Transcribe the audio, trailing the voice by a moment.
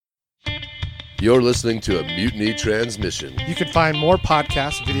You're listening to a Mutiny Transmission. You can find more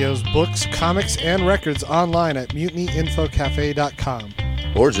podcasts, videos, books, comics, and records online at mutinyinfocafe.com.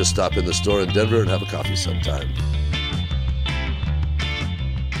 Or just stop in the store in Denver and have a coffee sometime.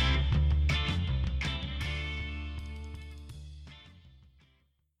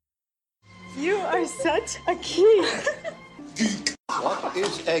 You are such a geek. What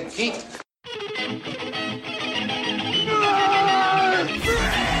is a geek?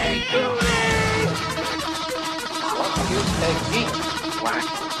 What is a geek? What?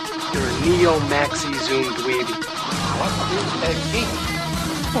 You're a neo-maxi zoom dweeby. What is a geek?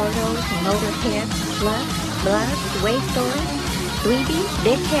 Portals, motorhead, slut, blood, waste stories, dweeby,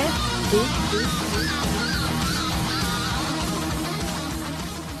 dickhead, geek.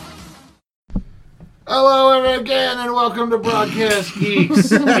 Hello again, and welcome to Broadcast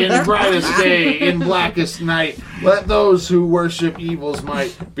Geeks. In brightest day, in blackest night, let those who worship evil's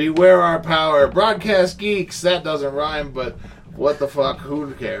might beware our power. Broadcast Geeks, that doesn't rhyme, but what the fuck,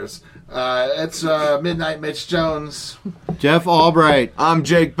 who cares? It's Midnight Mitch Jones. Jeff Albright. I'm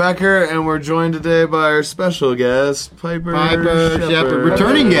Jake Becker, and we're joined today by our special guest, Piper Shepherd.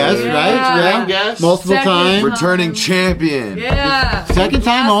 Returning guest, right? Returning guest. Multiple Second time. Returning champion. Yeah. Second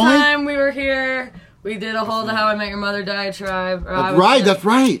time Last only? time we were here, we did a whole How I Met Your Mother diatribe. That's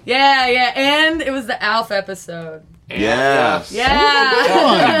right. Yeah, and it was the Alf episode. Yes.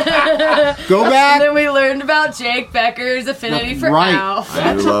 Yeah. Go back. And then we learned about Jake Becker's affinity for right. Alf.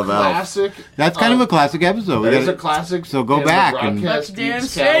 That's love a Alf. classic. That's kind of a classic episode. That is a classic. So go in the back and- Broadcast Damn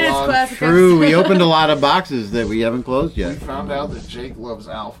Geeks straight it's catalog. classic. True. We opened a lot of boxes that we haven't closed We yet. found out that Jake loves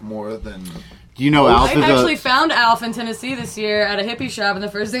Alf more than... Do you know Alf I is actually a... found Alf in Tennessee this year at a hippie shop, and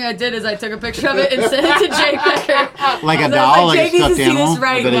the first thing I did is I took a picture of it and sent it to Jake Becker. Like a I was doll, like a Jake needs to stuffed see animal? this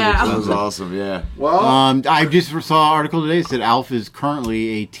right I bet it is. That now. was awesome, yeah. Well, I just saw an article today that said Alf is currently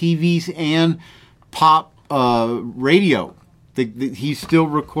a TV and pop radio. He still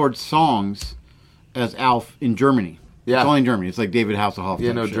records songs as Alf in Germany. Yeah. It's only in Germany. It's like David Hasselhoff. Yeah,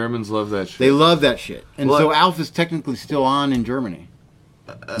 type no, shit. Germans love that shit. They love that shit. And Well, so Alf is technically still on in Germany.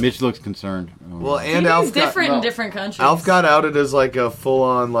 Mitch looks concerned. Well, and TV's Alf different got, in different countries. Alf got outed as like a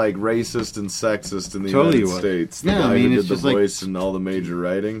full-on like racist and sexist in the Totally United was. States. The Yeah, I guy mean, who it's did the just like- voice and all the major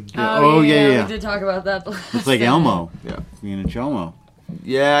writing. Oh, yeah. We did talk about that. The last It's like time. Elmo. Yeah. Being a Chomo.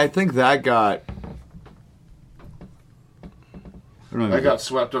 Yeah, I think that got... I don't know. I got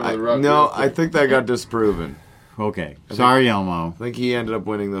swept under the rug. No, real quick. I think that got disproven. Okay. Sorry, Elmo. I think he ended up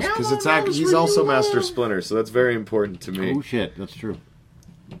winning this because it's Elmo knows he's where also you Master are. Splinter, so that's very important to me. Oh, shit. That's true.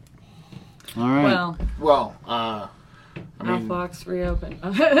 All right. Well, Well, Alpbox reopened.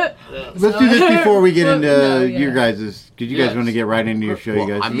 Let's do this before we get into No, yeah. your guys'... Did you guys Yes. want to get right into your show, you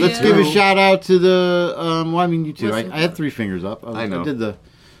guys? I'm Let's gonna give a do- shout out to the... well, I mean, you two. Listen. I had three fingers up. I know. I did the...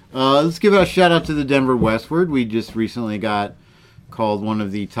 let's give a shout out to the Denver Westward. We just recently got called one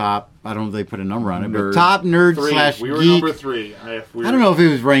of the top... I don't know if they put a number on it, but Nerd. top nerd three. slash We were geek. number 3. I don't know if it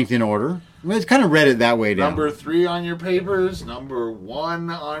was ranked in order. I mean, it's kind of read it that way down. Number 3 on your papers, number 1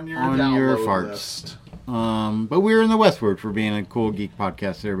 on your On download your farts. list. But we were in the Westward for being a cool geek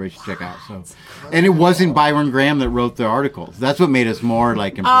podcast that everybody should check out. So, and it wasn't Byron Graham that wrote the articles. That's what made us more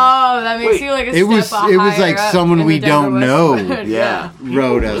like impressed. Oh, that makes you like a It was step like higher up someone in we the Denver don't know. Westward. Yeah.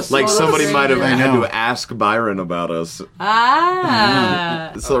 Wrote us. Like somebody might have I had know. to ask Byron about us.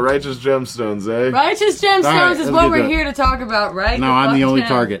 Ah. So Righteous Gemstones, eh? Righteous Gemstones All right, is let's what get we're to it. here to talk about, right? No, I'm the only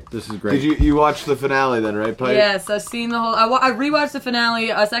target. This is great. Did you watch the finale then, right, Pipe? Yes, I've seen the whole. I rewatched the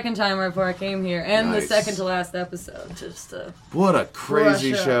finale a second time right before I came here, and the Nice. second to last episode. Just What a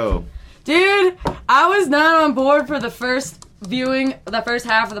crazy Rush up. show. dude, I was not on board for the first viewing, the first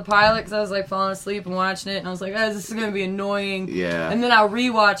half of the pilot, because I was like falling asleep and watching it, and I was like, oh, this is gonna be annoying. Yeah. And then I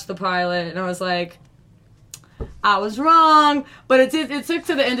rewatched the pilot, and I was like, I was wrong. But it took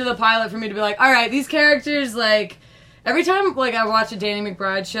to the end of the pilot for me to be like, all right, these characters, like, every time like I watch a Danny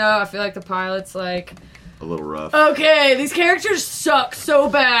McBride show, I feel like the pilot's like, A little rough. okay, these characters suck so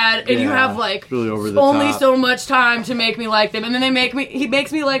bad, and you Yeah, have like really over the only top. so much time to make me like them, and then he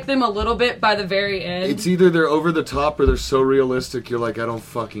makes me like them a little bit by the very end. It's either they're over the top or they're so realistic. You're like, I don't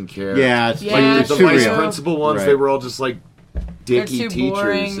fucking care. Yeah, it's Yeah, like it's the too vice real. principal ones. Right. They were all just like dicky too teachers,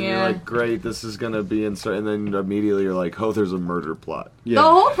 boring, and yeah. you're like, great, this is gonna be inside, and then immediately you're like, oh, there's a murder plot. Yeah. The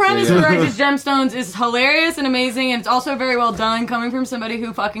whole premise Yeah. of Righteous Gemstones is hilarious and amazing, and it's also very well done, coming from somebody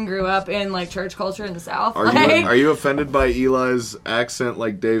who fucking grew up in like church culture in the South. Are you offended by Eli's accent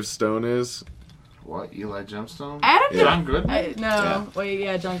like Dave Stone is? What, Eli Gemstone? Adam? John Goodman? No. Yeah. Wait,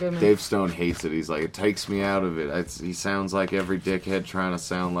 yeah, John Goodman. Dave Stone hates it. He's like, it takes me out of it. He sounds like every dickhead trying to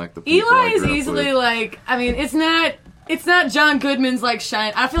sound like the people Eli I is grew up easily with. like, I mean, it's not it's not John Goodman's like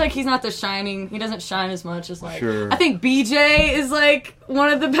shine. I feel like he's not the Shining. He doesn't shine as much as like. Sure. I think BJ is like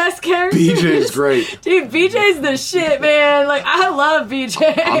one of the best characters. BJ's great. Dude, BJ's the shit, man. Like I love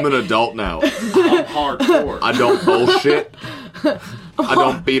BJ. I'm an adult now. I'm hardcore. I don't bullshit. I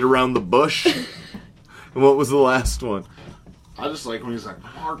don't beat around the bush. And what was the last one? I just like when he's like,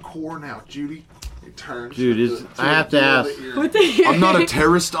 I'm hardcore now, Judy. He turns. Dude, I have to ask. I'm not a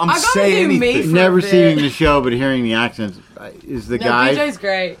terrorist. I'm I gotta saying do Made anything. for Never a bit. seeing the show, but hearing the accents is the No, guy BJ's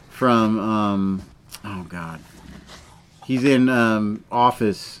great. from oh god, he's in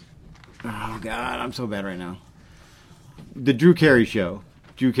Office. Oh god, I'm so bad right now. The Drew Carey show.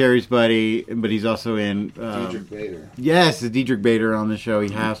 Drew Carey's buddy, but he's also in Diedrich Bader. Yes, the Diedrich Bader on the show.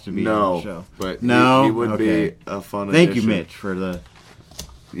 He has to be on the show. But no, he would okay. be a fun Thank addition. you, Mitch, for the.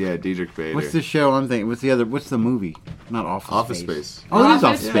 Yeah, Diedrich Bader. What's the show I'm thinking? What's the movie? Not Office Space. Oh, it is Office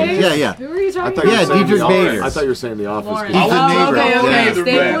Office Space. Space? Yeah, yeah. Who are you talking I thought about? you were saying Diedrich the Bader. Office. I thought you were saying the Office. Lawrence. He's the Oh, neighbor. okay, okay. Yeah.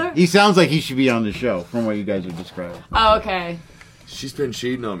 Stabler? He sounds like he should be on the show from what you guys are describing. Oh, okay. She's been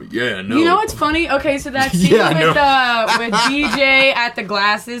cheating on me. Yeah, no. You know what's funny? Okay, so that scene Yeah, I with DJ at the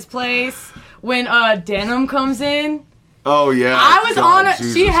glasses place when Denim comes in. Oh yeah. I was God, on it.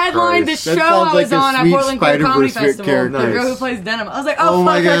 Jesus She headlined Christ. the show I was on at Portland Queer Comedy Festival. character. The girl who Nice. plays Denim. I was like, oh,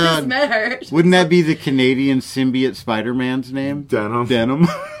 my fuck, I God. just met her. Wouldn't that be the Canadian symbiote Spider-Man's name? Denim. Denim.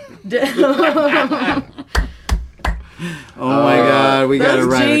 Denim. Oh my God, we got to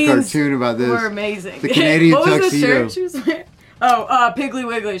Those write a jeans cartoon about this. were amazing. The Canadian what was tuxedo. the shirt she was wearing? Oh, Piggly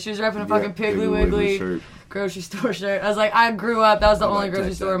Wiggly. She was repping a fucking Piggly Wiggly shirt. grocery store shirt. I was like, I grew up. That was the I only might grocery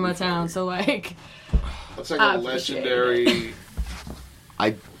take store that in my before. town. So like, That's like I a appreciate legendary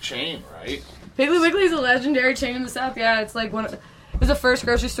I chain, right? Piggly Wiggly is a legendary chain in the South. Yeah, it's like it was the first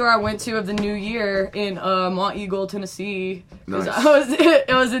grocery store I went to of the new year in Mont Eagle, Tennessee. 'Cause Nice.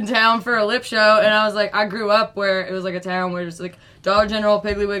 I was in town for a lip show, and I was like, I grew up where it was like a town where it's like Dollar General,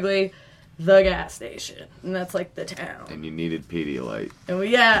 Piggly Wiggly, the gas station, and that's like the town. and you needed Pedialyte. And we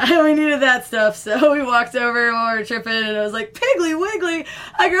needed that stuff, so we walked over while we were tripping, and I was like, Piggly Wiggly!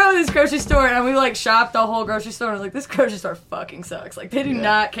 I grew up in this grocery store, and we like shopped the whole grocery store, and I was like, this grocery store fucking sucks. Like, they do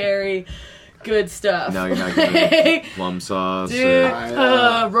not carry good stuff. Now you're not getting plum sauce. Dude,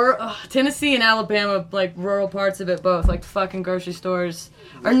 or- Tennessee and Alabama, like rural parts of it both, like fucking grocery stores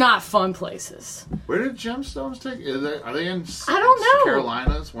are not fun places. Where did Gemstones take? Are they in? I don't know.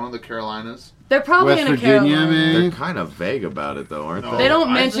 Carolinas, one of the Carolinas. They're probably West in a Virginia, Carolina. man. They're kind of vague about it though, aren't No. They don't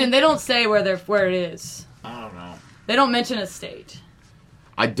I mention. think- They don't say where it is. I don't know. They don't mention a state.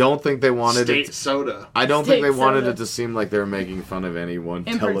 I don't think they wanted State it. soda. I don't think they State wanted soda. it to seem like they were making fun of any one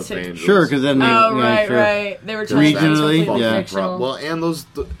In particular. televangelist. Sure, because then they. Oh, yeah, right, sure. right. They were trying to Regionally, be completely yeah. fictional. Well, and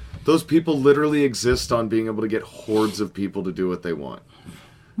those people literally exist on being able to get hordes of people to do what they want.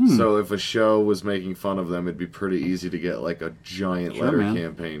 So if a show was making fun of them, it'd be pretty easy to get like a giant Sure, letter man.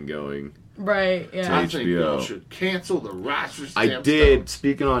 campaign going. Right, yeah. I think y'all HBO. should cancel the Rochester I Gemstones. did.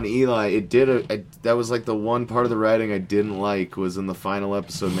 Speaking on Eli, that was like the one part of the writing I didn't like was in the final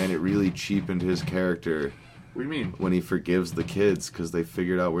episode. Man, it really cheapened his character What do you mean? when he forgives the kids because they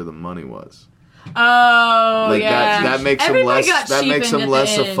figured out where the money was. Oh, Like yeah. that makes him Everybody less. got That makes cheapened him at the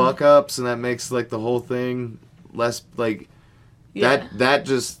less of end. fuck ups, and that makes like the whole thing less like Yeah. that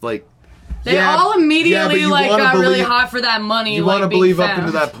just like. They yeah, all but immediately you like wanna got really believe- hot for that money. You like, want to being believe up found.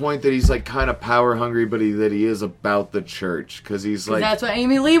 into that point that he's like kind of power hungry, but that he is about the church because he's 'Cause like that's what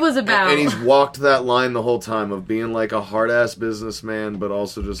Amy Lee was about. and he's walked that line the whole time of being like a hard ass businessman, but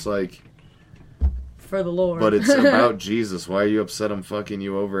also just like. for the Lord. But it's about Jesus. Why are you upset I'm fucking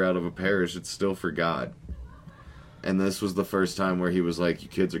you over out of a parish? It's still for God. And this was the first time where he was like, you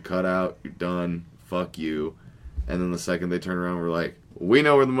kids are cut out, you're done, fuck you. And then the second they turn around, we're like, we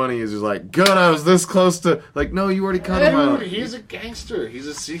know where the money is. He's like, good, I was this close to, like, no, you already cut him out. Dude, he's a gangster. He's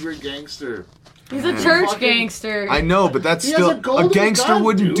a secret gangster. He's a church Fucking- gangster. I know, but that's He has still, a golden a gangster gun,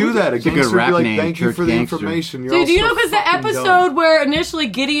 wouldn't dude. do that. A It's a good gangster would be rap like, name, thank you church for the gangster. information. You're Dude, all do you so know because the fucking episode dumb." where initially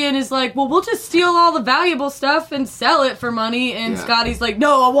Gideon is like, well, we'll just steal all the valuable stuff and sell it for money, and Yeah. Scotty's like,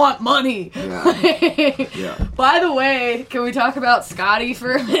 no, I want money. Yeah. Yeah. By the way, can we talk about Scotty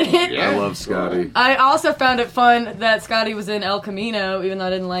for a minute? I love Scotty. I also found it fun that Scotty was in El Camino, even though I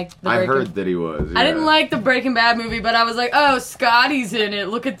didn't like the I Breaking heard that he was. I didn't yeah. like the Breaking Bad movie, but I was like, oh, Scotty's in it.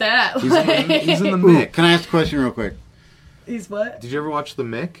 Look at that. He's in the Ooh, Mick. can I ask a question real quick? He's what? Did you ever watch the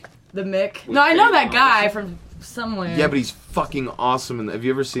Mick? The Mick. No, I know that guy from somewhere. Yeah, but he's fucking awesome. Have you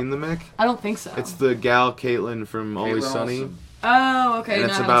ever seen the Mick? I don't think so. It's the gal Caitlin from Always Caitlin Sunny, Olsen. Oh, okay. and no,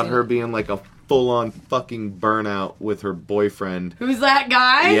 it's I haven't about seen her it. being like a full-on fucking burnout with her boyfriend. Who's that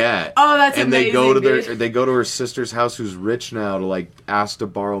guy? Yeah. Oh, that's and amazing. they go to dude. they go to her sister's house, who's rich now, to like ask to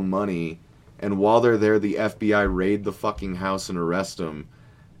borrow money, And while they're there, the FBI raid the fucking house and arrest him.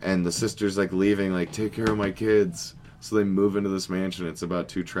 And the sister's like leaving, like, take care of my kids. So they move into this mansion. It's about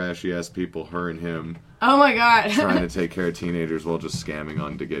two trashy ass people, her and him. Oh my god. Trying to take care of teenagers while just scamming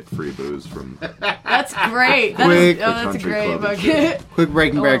on to get free booze from. That's great. That's a great book. Quick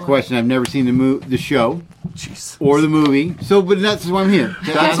Breaking Bad question. I've never seen the show. Jesus. Or the movie. So, but that's why I'm here.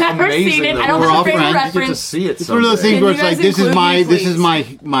 That's never amazing. seen it. Though. I don't We're have all a frame of friends. You get to reference. see it. It's one of those things where it's like, this is my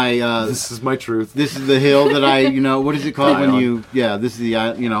This is my truth. This is the hill that I, what is it called when you, this is the,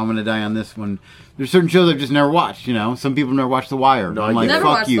 I'm going to die on this one. There's certain shows I've just never watched, Some people never watched The Wire. No, I'm like, never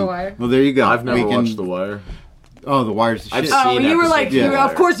fuck watched you. The Wire. Well, there you go. I've never watched The Wire. Oh, The Wire's the I've shit. seen You were like, episodes of The of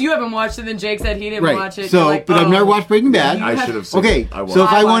Wire. course you haven't watched it, and Jake said he didn't watch it. So, You're like, but I've never watched Breaking Bad. I should have seen Okay, it. so if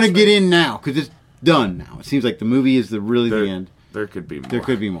I want to watched get it. in now, because it's done now. It seems like the movie is the end. There could be more. There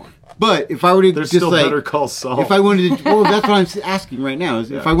could be more. But if I were to There's just still like, Better Call Saul. if I wanted to, well, that's what I'm asking right now. Is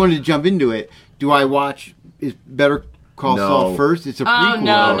if I wanted to jump into it, do I watch is Better Call Saul first? It's a prequel,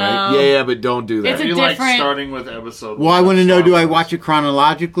 no, right? no. Yeah, but don't do that. It's a You like different. starting with episode Well, I one want to know: Star do I Wars. watch it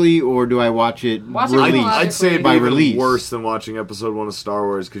chronologically or do I watch it Watch it released? chronologically. I'd say it'd by be even release. worse than watching episode 1 of Star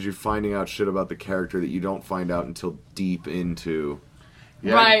Wars because you're finding out shit about the character that you don't find out until deep into.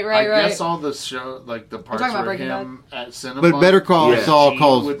 Yeah, Right. I guess all the show, like the parts talking about where Breaking him at Cinnabon. But Better Call Yeah.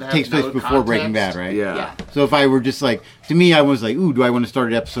 Saul would have takes place no before Breaking Bad, context. right? Yeah. So if I were just like, to me, I was like, ooh, do I want to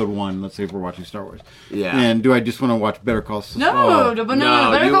start at episode 1? Let's say if we're watching Star Wars. Yeah. And do I just want to watch Better Call Saul? No, but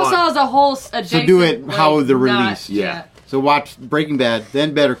no. Better you Call want- Saul is a whole adjacent. So do it how like, they're not- released. Yeah. So watch Breaking Bad,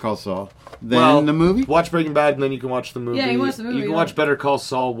 then Better Call Saul, then Well, the movie? Watch Breaking Bad and then you can watch the movie. Yeah, you watch the movie, You can yeah. watch Better Call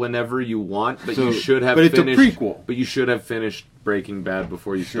Saul whenever you want, but So- you should have but it's a finished. prequel. But you should have finished Breaking Bad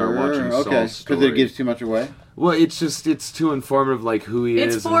before you start watching Saul's okay. story. Because it gives too much away? Well, it's too informative, like who he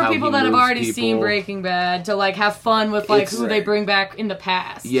is. It's and for how people he that have moves already people. seen Breaking Bad to like have fun with like It's- who they bring back in the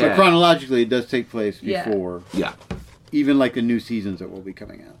past. Yeah. So chronologically, it does take place Yeah. before, Yeah. even like the new seasons that will be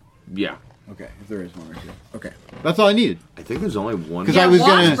coming out. Yeah. Okay, if there is one or two. Okay. That's all I needed. I think there's only one. Because Yeah, I was watch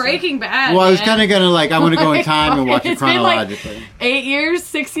gonna. Breaking Bad. Well, I was man. kind of gonna like. I want to go in time and watch it It's been, like, chronologically. 8 years,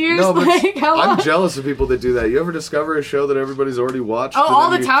 6 years. No, but like how long? I'm jealous of people that do that. You ever discover a show that everybody's already watched? Oh, and all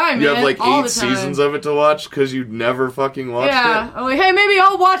then the time, You man. have like All 8 the time. seasons of it to watch because you never fucking watched Yeah, it. I'm like, hey, maybe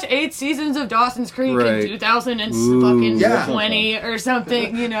I'll watch 8 seasons of Dawson's Creek Right. in 2020 Yeah. or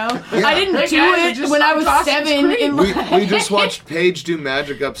something, I didn't Hey, do guys, I it just when I saw was Dawson's 7 Creek. in We just watched Paige do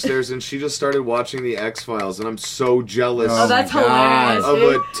magic upstairs, and she just started watching the X-Files, and I'm so jealous Oh, that's my God. hilarious. of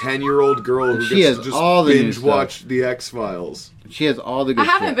dude. a 10-year-old girl who She gets has to just all the new binge stuff. watch the X-Files. She has all the I good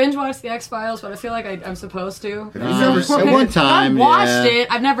haven't shit. binge watched the X Files, but I feel like I'm supposed to. At one time, I've watched yeah. it.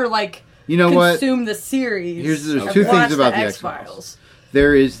 I've never like You know what? consumed the series. There's I've two things watched about the X-Files.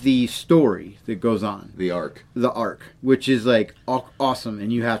 There is the story that goes on. The arc. The arc, which is like awesome,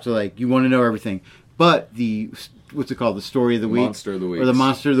 and you have to like you want to know everything. But the what's it called? The story of the week, Monster of the or Weeks. the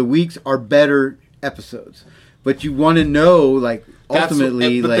monster of the weeks are better episodes. But you want to know like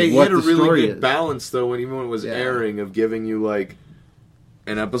ultimately but like they what hit a the really story good is. balance though when even when it was Yeah. airing of giving you like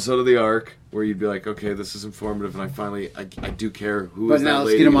an episode of the arc where you'd be like, okay, this is informative, and I do care who But is now that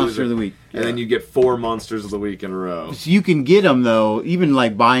let's lady, get a who is monster it? of the week. And then you get 4 monsters of the week in a row. So you can get them though, even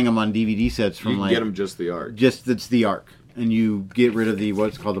like buying them on DVD sets You from can like get them just the arc. just that's the arc, and you get rid of the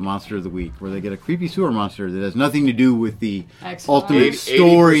what's called the monster of the week, where they get a creepy sewer monster that has nothing to do with the X-Files. ultimate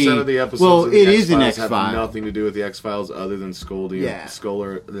story. 80% of the episodes Well, of the it is an X-Files have X-File. nothing to do with the X-Files other than scolding. Yeah.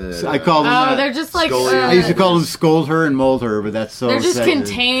 Scholar. I call them. Oh, they're just like Scully. I used to call them scold her and mold her, but that's so. they're just sexist.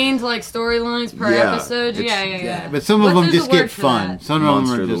 contained like storylines per Yeah, episode. it's- Yeah. But some of What them is just the word get for fun. that? Some of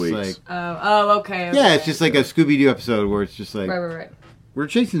Monster them of are the just Weeks. Oh, okay. yeah, it's just like a Scooby Doo episode where it's just like right. we're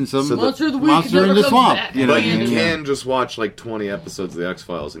chasing some So the- Monster of the Week monster never in the comes swamp. back. You know, But what I you mean? can just watch like 20 episodes of the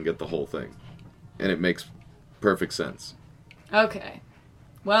X-Files and get the whole thing. And it makes perfect sense. Okay.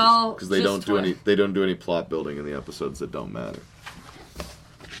 Well, Because they don't do any plot building in the episodes that don't matter.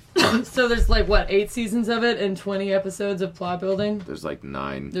 So there's like what 8 seasons of it and 20 episodes of plot building. There's like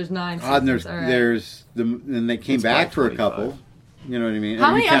 9. There's 9 seasons. And there's All right. there's the and they came It's back about for a 25. couple. You know what I mean?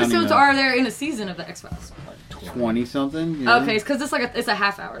 How many Counting episodes the are there in a season of the X Files? 20 something. You know? Okay, because it's like it's a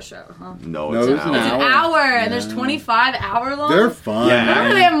half-hour show, huh? No, No, it's it's an an It's hour. an hour, and Yeah. there's 25 hour long. They're fun. Yeah. Why do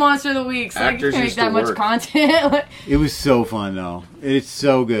man. they have Monster of the Week? So like, you Actors can't make used that to much work. content. Like, It was so fun though. It's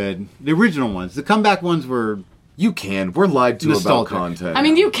so good. The original ones, the comeback ones were You can. We're lied to Nostalgic. about content. I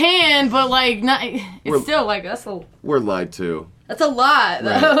mean, you can, but like, not. It's We're- still like that's a We're lied to. lot.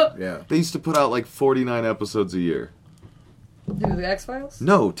 Though. yeah. They used to put out like 49 episodes a year. Dude, the X Files.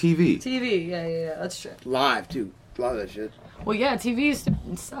 No, TV. TV, yeah, that's true. Live too. A lot of that shit. Well, yeah, TV used to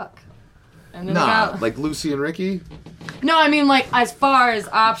suck. And then Nah, like Lucy and Ricky? No, I mean, like, as far as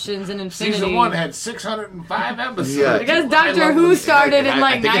options and infinity. Season 1 had 605 episodes. Yeah. Because Doctor Who started in,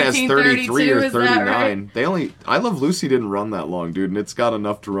 like, I think it has 1932, 33 or is that 39. right? I Love Lucy didn't run that long, dude, and it's got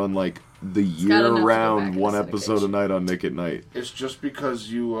enough to run, like, the got enough to go back year-round into one episode a night on Nick at Night. It's just because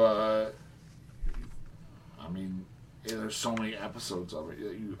you, I mean, there's so many episodes of it,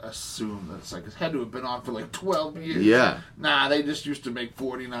 you assume that it's like, it had to have been on for like 12 years. Yeah. Nah, they just used to make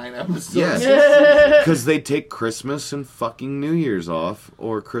 49 episodes. Yes. Because they take Christmas and fucking New Year's off,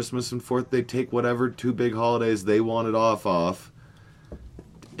 or Christmas and 4th, they take whatever 2 big holidays they wanted off,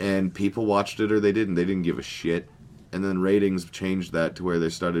 and people watched it or they didn't. They didn't give a shit. And then ratings changed that to where they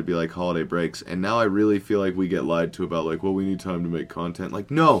started to be like holiday breaks. And now I really feel like we get lied to about like, well, we need time to make content.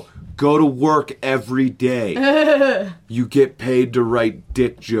 Like, no, go to work every day. You get paid to write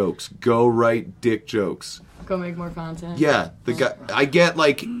dick jokes. Go write dick jokes. Go make more content. Yeah, the guy. I get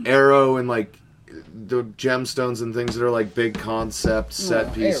like Arrow and like the gemstones and things that are like big concept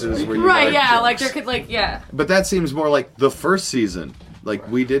set pieces. Where you Right, write yeah, jokes. like there could, like, yeah. But that seems more like the first season. Like,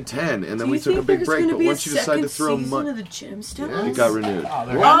 we did 10, and then we took a big break, but once you decide to throw money... of the Gemstones? It got renewed.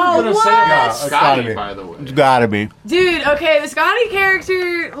 I'm gonna say about Scotty, by the way. It's gotta be. Dude, okay, the Scotty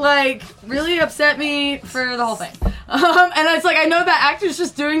character, like, really upset me for the whole thing. And it's like, I know that actor's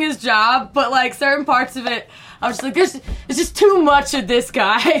just doing his job, but, like, certain parts of it, I was just like, it's just too much of this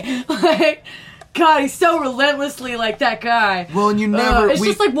guy. Like, God, he's so relentlessly like that guy. Well, and you never... It's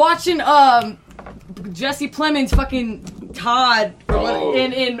just like watching, Jesse Plemons fucking Todd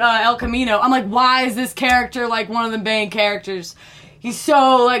in El Camino. I'm like, why is this character like one of the main characters? He's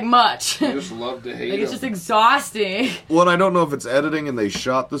so like much. You just love to hate like, him. it's just exhausting. Well, and I don't know if it's editing and they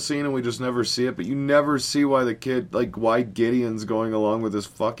shot the scene and we just never see it, but you never see why the kid, like, why Gideon's going along with this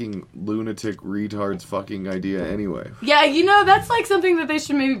fucking lunatic retard's fucking idea anyway. Yeah, you know, that's like something that they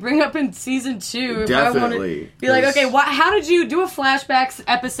should maybe bring up in season 2. Definitely. Be like, okay, how did you do a flashbacks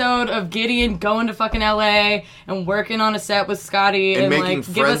episode of Gideon going to fucking LA and working on a set with Scotty And and making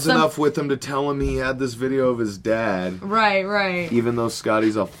like give us friends some... enough with him to tell him he had this video of his dad. Right. Even though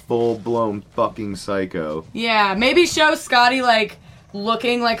Scotty's a full-blown fucking psycho. Yeah, maybe show Scotty like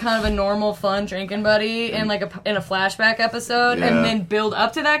looking like kind of a normal, fun drinking buddy in like in a flashback episode, and then build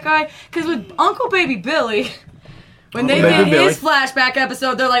up to that guy. Because with Uncle Baby Billy, when they did his flashback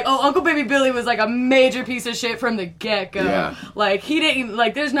episode, they're like, "Oh, Uncle Baby Billy was like a major piece of shit from the get-go. Yeah. Like he didn't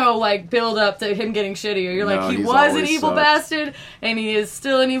like. There's no like build up to him getting shittier. You're like, he he's was an always evil sucked. bastard, and he is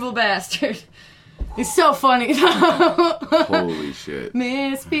still an evil bastard." He's so funny though. Holy shit.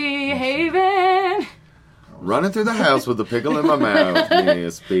 Misbehaving. Running through the house with a pickle in my mouth.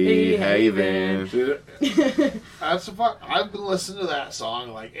 Misbehaving. Dude, that's a fuck. I've been listening to that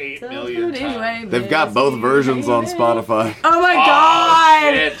song like 8 million times. They've got both versions on Spotify. Oh my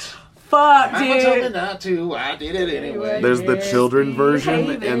god! Shit. Fuck, Mama told me dude. not to. I did it anyway. There's the children version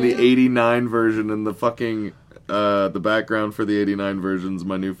and the 89 version, and the fucking the background for the 89 version's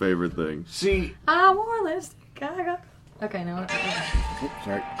my new favorite thing. See, I wore lipstick. Okay, no.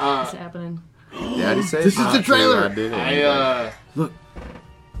 Sorry. What's happening? Daddy says This is the trailer. I did it. Look,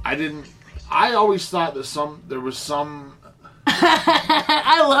 I didn't. I always thought that there was some.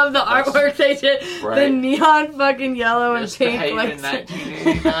 I love the artwork they did. Right. The neon fucking yellow and pink. Misbehaving Like, in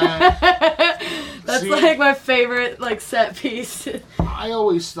 1989. that's See, like my favorite like set piece. I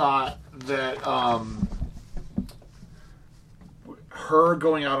always thought that her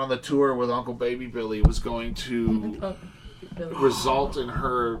going out on the tour with Uncle Baby Billy was going to result in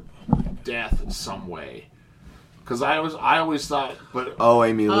her death in some way. Because I always thought, but Oh,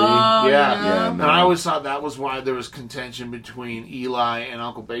 Amy Lee. yeah, no. and I always thought that was why there was contention between Eli and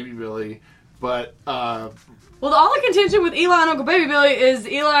Uncle Baby Billy. But Well, all the contention with Eli and Uncle Baby Billy is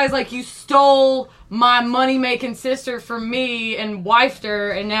Eli's like, you stole my money-making sister from me and wifed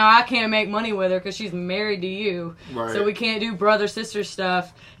her, and now I can't make money with her because she's married to you. Right. So we can't do brother-sister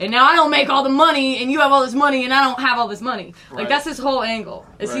stuff. And now I don't make all the money, and you have all this money, and I don't have all this money. Like, Right. that's his whole angle.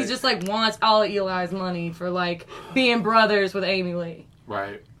 Is he Right. just, like, wants all of Eli's money for, like, being brothers with Amy Lee.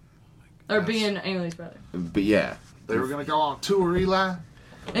 right, Or being Amy Lee's brother. But yeah. they were gonna go on tour, Eli.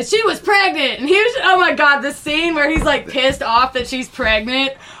 And she was pregnant. And here's, oh my god, the scene where he's like pissed off that she's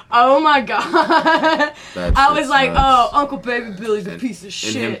pregnant. Oh my god. I was shit's like, nuts. oh, Uncle Baby Billy's a piece of And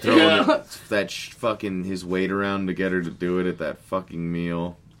shit. him throwing that fucking his weight around to get her to do it at that fucking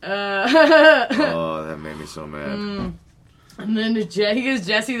meal. Oh, that made me so mad. And then he gives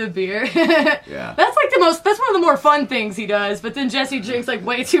Jesse the beer. Yeah. That's like that's one of the more fun things he does. But then Jesse drinks like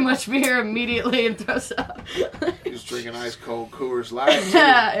way too much beer immediately and throws up. He's drinking ice cold Coors Light.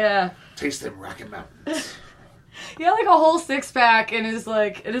 Yeah. Taste them Rocky Mountains. He had like a whole 6-pack in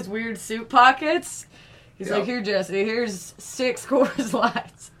his weird suit pockets. He's Yep. like, here, Jesse, here's 6 Coors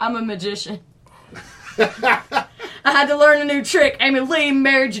Lights. I'm a magician. I had to learn a new trick. Amy Lee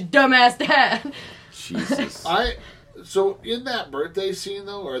married your dumbass dad. Jesus. So in that birthday scene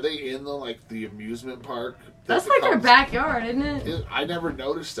though, are they in the amusement park? That's like their backyard, isn't it? I never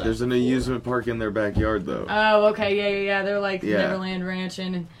noticed that. There's an amusement park in their backyard, though. Oh, okay, yeah. They're like Yeah. Neverland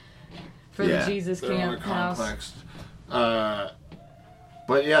Ranching for the Jesus They're on a Camp house. complex.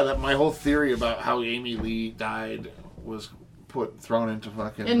 But yeah, my whole theory about how Amy Lee died was thrown into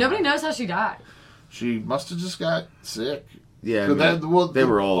fucking. And nobody knows how she died. She must have just got sick. Yeah, I 'Cause mean, they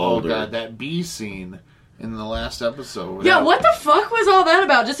were all older. God, that bee scene in the last episode. Yeah, what the fuck was all that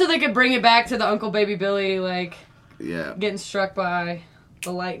about? Just so they could bring it back to the Uncle Baby Billy, getting struck by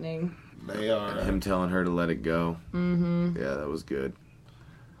the lightning. They are. And him telling her to let it go. Mm-hmm. Yeah, that was good.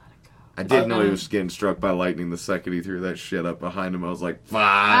 I did know he was getting struck by lightning the second he threw that shit up behind him. I was like,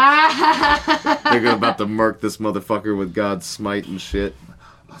 fuck. They're about to murk this motherfucker with God's smite and shit.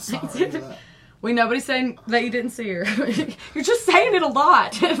 We nobody's saying that you didn't see her. You're just saying it a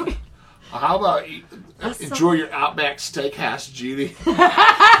lot. How about enjoy your Outback Steakhouse, Judy?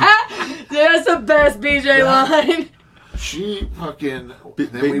 That's the best BJ line. She fucking.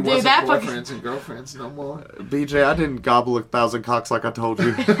 Then we wasn't boyfriends and girlfriends no more. BJ, I didn't gobble 1,000 cocks like I told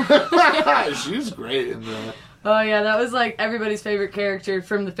you. She's great in that. Oh yeah, that was like everybody's favorite character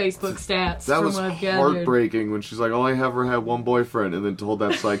from the Facebook stats. That from was what I've gathered. heartbreaking when she's like, "Oh, I ever had one boyfriend," and then told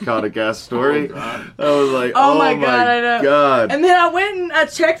that psychotic ass story. I was like, Oh my god, I know. God. And then I went and I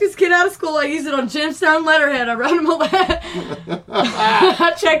checked this kid out of school. I used it on gemstone letterhead. I wrote him a letter.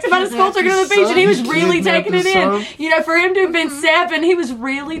 I checked him out of school, took him to the beach, and he was really taking it in. You know, for him to have been 7, he was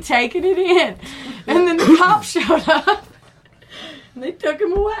really taking it in. And then the cops showed up, and they took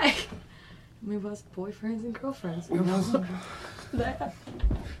him away. We was boyfriends and girlfriends. We wasn't.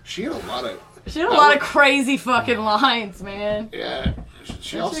 She had a lot of crazy fucking lines, man. Yeah.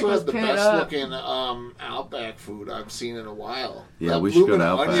 She That also chick was has the pinning best up. looking Outback food I've seen in a while. Yeah, That we should go to bloomin'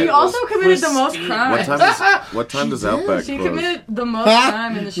 Outback. onion She also was committed the most pristine. crimes. What time does Outback She close? committed the most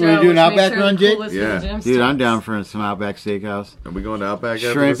crime in the show. You want to do an which makes Outback her run, the Jake? coolest in the Yeah. gemstones. Dude, I'm down for some Outback Steakhouse. Are we going to Outback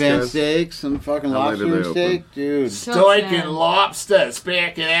after Shrimp this, and guys? steak, some fucking How late do lobster they and open? steak. Dude. Steak and lobster,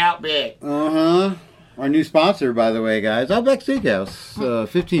 back at Outback. Uh-huh. Our new sponsor, by the way, guys. Outback Steakhouse.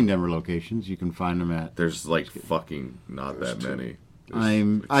 15 Denver locations. You can find them at. There's like fucking not that many.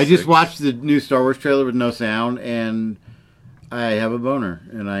 I just watched the new Star Wars trailer with no sound, and I have a boner,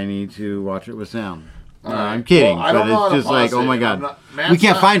 and I need to watch it with sound. I'm kidding, Well, I don't know how but to it's just like, pause oh my it. god. I'm not- We Matt's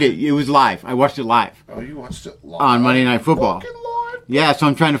can't not- find it. It was live. I watched it live Oh, you watched it live? on Monday Night Football. Yeah, so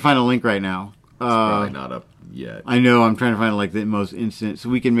I'm trying to find a link right now. Probably not up yet. I know. I'm trying to find like the most instant, so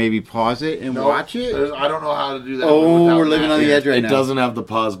we can maybe pause it and watch it. I don't know how to do that. Oh, without we're living Matt on the here. edge right It now. doesn't have the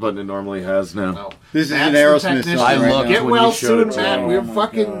pause button it normally has now. No. This is an Matt's the Aerosmith technician. song I right loved now. Get when well you showed soon, it to Matt. me. We're Oh my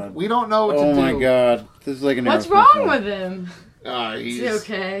fucking. God. We don't know what to Oh do. my god, this is like an What's Aerosmith wrong song. with him? He's Is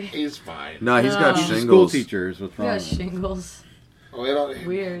he okay? He's fine. No, he's got No. He's a school shingles. teacher. Is what's wrong. Yeah, with him. shingles. Oh,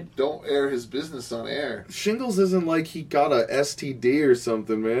 Weird. Don't air his business on air. Shingles isn't like he got a STD or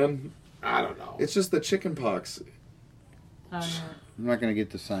something, man. I don't know. It's just the chicken pox. I don't know. I'm not gonna get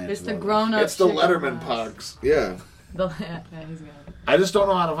the science. It's the about grown-up. It's the chicken Letterman pox. pugs. Yeah. Yeah, he's good. I just don't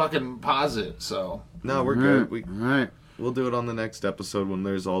know how to fucking pause it. So No, we're it. good. We, All right. we'll do it on the next episode when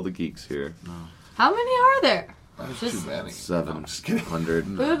there's all the geeks here. How many are there? there's Just- too many. 700.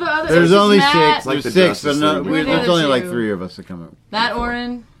 Who are the other? There's it's just only Matt, six. like There's the 6, but Justice no, League. Who are the there's other only like two? 3 of us that come up. Matt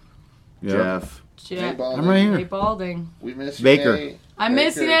Oren. Yep. Jeff. Jeff. I'm right here. Nate Balding. We miss you, Baker. Nate. I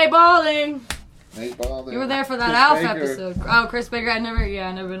miss you, Baker. Nate Balding. Nate Baldwin. You were there for that Chris Alf Baker. episode. Oh, Chris Baker. I never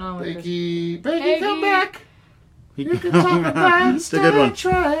been on with Chris. Bakey, come back. You can talk about It's a good one.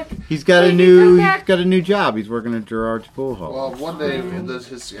 Star Trek. He's got a Bakey, new. come He's back. got a new job. He's working at Gerard's Pool Hall. Well, one day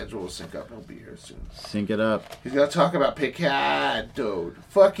his schedule will sync up. He'll be here soon. Sync it up. He's gonna talk about Picard, dude.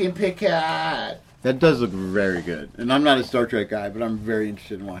 Fucking Picard. That does look very good. And I'm not a Star Trek guy, but I'm very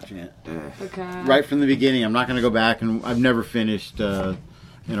interested in watching it. Okay. Right from the beginning. I'm not going to go back, and I've never finished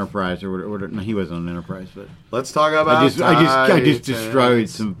Enterprise or whatever. No, he wasn't on Enterprise, but Let's talk about I just Titans. destroyed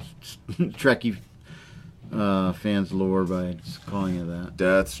some Trekkie fans' lore by just calling it that.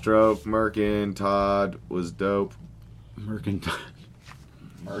 Deathstroke, Merkin, Todd was dope. Mercantile.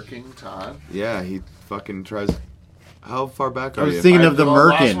 Merking Todd. Yeah, he fucking tries. How far back are I was you? thinking of the The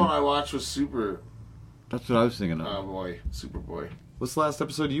last Merkin. one I watched was Super. That's what I was thinking of. Oh boy, Superboy. What's the last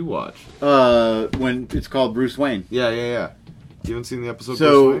episode you watched? When it's called Bruce Wayne. Yeah. You haven't seen the episode?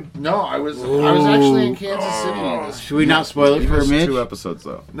 So- Bruce Wayne? No, I was actually in Kansas City. Should we not spoil it You for missed Mitch? 2 episodes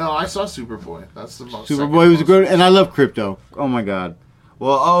though. No, I saw Superboy. That's the most. Superboy was good, and I love Crypto. Oh my god.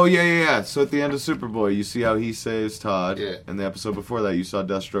 Well, oh yeah. So at the end of Superboy, you see how he saves Todd. Yeah. And the episode before that, you saw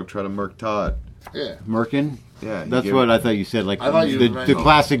Deathstroke try to murk Todd. Yeah. Merkin? Yeah. That's what I thought you said. Like I thought you the meant-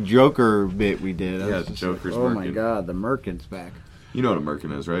 classic Joker bit we did. I Yeah, was just Joker's like, oh my Merkin. god, the Merkin's back. You know what a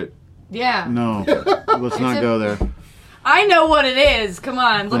merkin is, right? Yeah. No, let's not go there. I know what it is. Come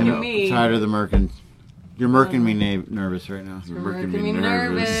on, look I know. at me. I'm tired of the Merkin. You're Merkin me nervous right now. You're making me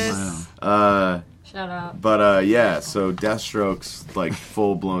nervous. Shout out. But yeah, so Deathstroke's like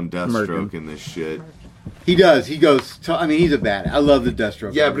full blown Deathstroke Merkin. in this shit. He does. He goes. I mean, he's a bad. I love the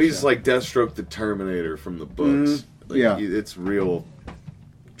Deathstroke. Yeah, but he's like Deathstroke the Terminator from the books. Like, Yeah. it's real,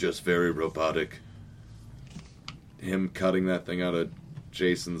 just very robotic. Him cutting that thing out of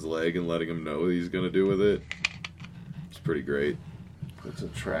Jason's leg and letting him know what he's gonna do with it. It's pretty great. It's a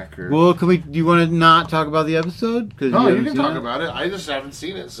tracker. Well, can we? Do you want to not talk about the episode? Cause No, you haven't can seen talk it? about it. I just haven't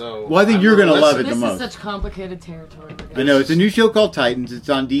seen it, so. Well, I think you're gonna love it the This most. is such complicated territory. I know it's a new show called Titans. It's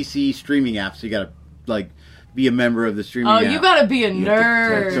on DC streaming apps. So you gotta like be a member of the streaming. Oh, app. you gotta be a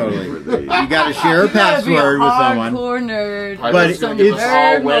nerd. Totally. You gotta share a You gotta be a password with someone. hardcore nerd. But with it's some all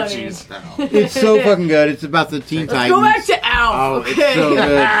nerd wedgies money. It's so fucking good. It's about the Teen Let's Titans. go back to Alf. Oh, okay. it's so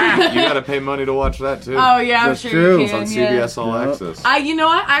good. You gotta pay money to watch that too. Oh yeah, I'm That's sure true. you It's can. on yeah. CBS All Access.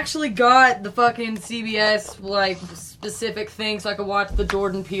 I actually got the fucking CBS like specific thing so I could watch the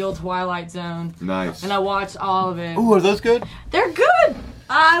Jordan Peele Twilight Zone, Nice. and I watched all of it. Ooh, are those good? They're good.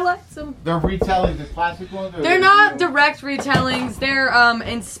 I like them. They're retelling the classic ones. Or They're not direct retellings. They're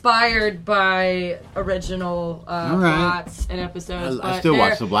inspired by original right. plots and episodes. I but still they're-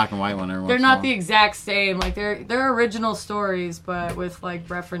 watch the black and white one every once They're in a not while. the exact same. Like they're original stories, but with like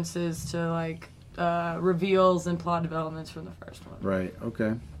references to like reveals and plot developments from the first one. Right.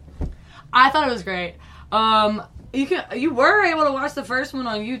 Okay. I thought it was great. You were able to watch the first one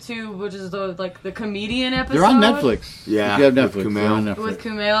on YouTube, which is the comedian episode. They're on Netflix. Yeah, If you have with Netflix. Kumail. They're on Netflix. With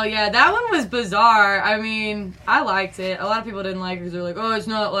Kumail, yeah, that one was bizarre. I mean, I liked it. A lot of people didn't like it because they're like, "Oh, that's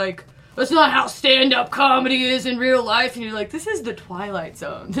not how stand-up comedy is in real life." And you're like, "This is the Twilight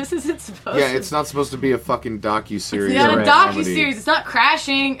Zone. This isn't supposed." Yeah, to it's not supposed to be a fucking docu-series. It's not or a comedy. docu-series. It's not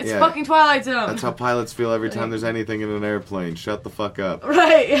Crashing. It's Yeah. fucking Twilight Zone. That's how pilots feel every time there's anything in an airplane. Shut the fuck up.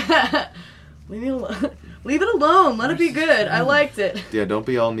 Right. Yeah. Leave it alone. Let it be good. I liked it. Yeah, don't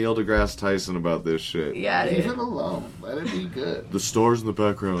be all Neil deGrasse Tyson about this shit. Yeah, Leave dude. it alone. Let it be good. The stars in the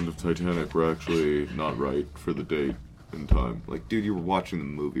background of Titanic were actually not right for the date and time. Like, dude, you were watching the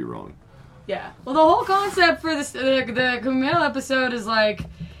movie wrong. Yeah. Well, the whole concept for this the Kumail episode is like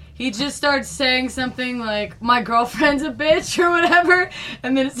he just starts saying something like "my girlfriend's a bitch" or whatever,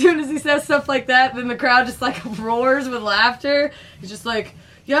 and then as soon as he says stuff like that, then the crowd just like roars with laughter. He's just like,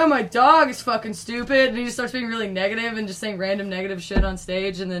 "Yeah, my dog is fucking stupid," and he just starts being really negative and just saying random negative shit on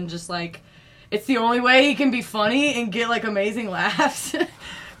stage, and then just like it's the only way he can be funny and get like amazing laughs.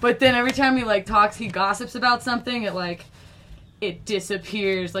 But then every time he like talks, he gossips about something, it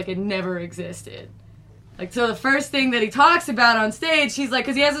disappears like it never existed. Like, so the first thing that he talks about on stage, he's like,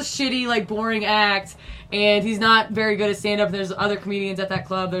 because he has a shitty, like, boring act, and he's not very good at stand-up, and there's other comedians at that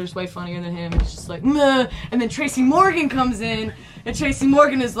club that are just way funnier than him. He's just like, meh. And then Tracy Morgan comes in, and Tracy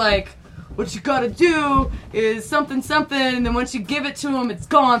Morgan is like, what you gotta do is something, something, and then once you give it to him, it's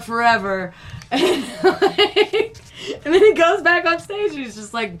gone forever. And, and then he goes back on stage, and he's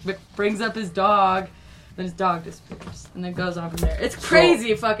just like, brings up his dog, then his dog disappears, and then goes on from there. It's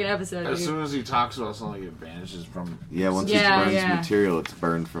crazy fucking episode. As dude. soon as he talks about something, it vanishes from. Yeah, once Yeah, he burns yeah. material, it's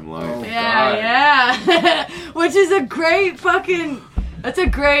burned from life. Oh, Yeah. Which is a great fucking. That's a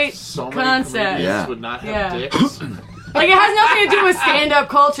great So many concept. comedians Yeah. would not have Yeah. dicks. Like, it has nothing to do with stand-up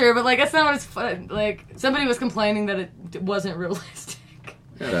culture, but like that's not what it's fun. Like, somebody was complaining that it wasn't realistic.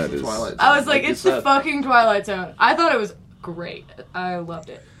 Yeah, That it's the is- Twilight I was Zone, like, you it's the said. fucking Twilight Zone. I thought it was great. I loved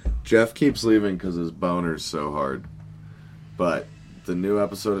it. Jeff keeps leaving because his boner's so hard. But the new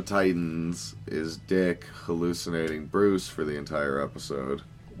episode of Titans is Dick hallucinating Bruce for the entire episode.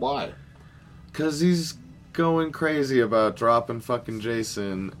 Why? Because he's going crazy about dropping fucking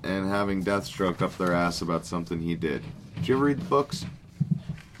Jason and having Deathstroke up their ass about something he did. Did you ever read the books?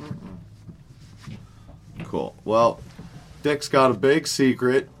 Cool. Well, Dick's got a big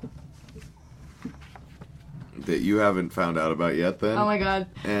secret that you haven't found out about yet then. Oh my god.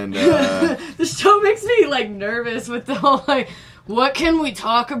 And, The show makes me like nervous with the whole like, what can we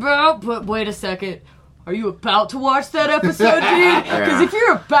talk about? But wait a second, are you about to watch that episode, dude? Because if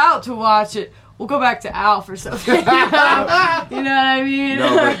you're about to watch it, we'll go back to Alf or something. You know what I mean?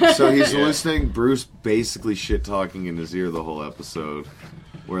 No, but so he's hallucinating Bruce basically shit talking in his ear the whole episode.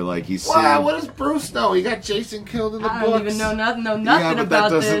 Where like he's wow, what does Bruce know? He got Jason killed in the books. I don't even know nothing yeah, but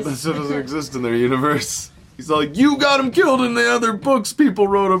about that this. doesn't exist in their universe. He's like, you got him killed in the other books people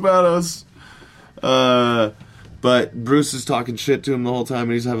wrote about us. But Bruce is talking shit to him the whole time,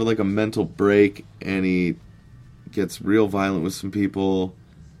 and he's having like a mental break, and he gets real violent with some people,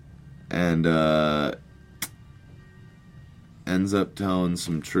 and ends up telling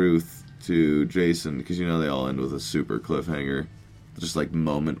some truth to Jason, because you know they all end with a super cliffhanger. Just like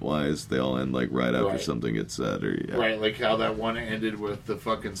moment-wise, they all end like right after something gets said, or right, like how that one ended with the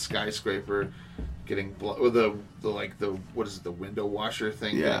fucking skyscraper getting with the what is it, the window washer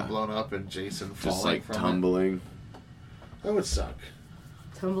thing getting blown up and Jason falling just like from tumbling. That would suck.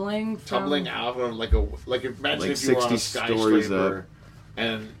 Tumbling out of imagine like if you were on a skyscraper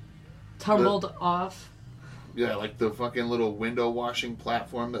and tumbled off. Yeah, like the fucking little window washing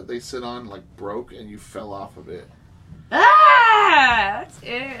platform that they sit on like broke and you fell off of it. Ah, that's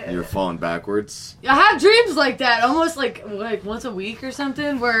it. You're falling backwards. I have dreams like that, almost like once a week or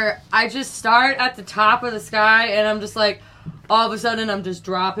something, where I just start at the top of the sky and I'm just like, all of a sudden I'm just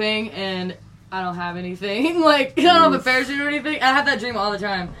dropping and I don't have anything. Like, I don't have a parachute or anything. I have that dream all the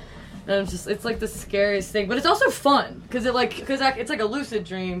time. And it's like the scariest thing, but it's also fun because it's like a lucid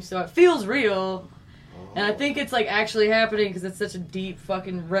dream, so it feels real. And I think it's like actually happening because it's such a deep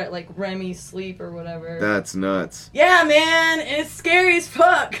fucking REM sleep or whatever. That's nuts. Yeah, man, it's scary as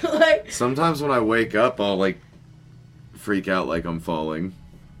fuck. Like sometimes when I wake up, I'll like freak out like I'm falling.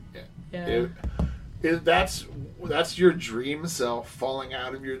 Yeah. That's your dream self falling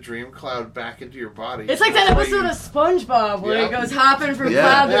out of your dream cloud back into your body. It's like that episode of SpongeBob where he goes hopping from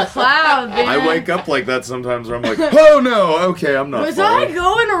cloud to cloud, man. I wake up like that sometimes where I'm like, oh no, okay, I'm not Was falling. I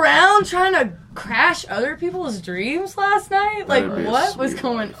going around trying to crash other people's dreams last night? Like, what was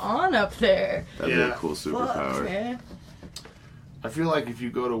going on up there? That'd be a cool superpower. Fuck, man. I feel like if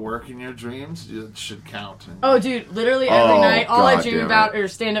you go to work in your dreams, it should count. Oh, dude, literally every night, all I dream about are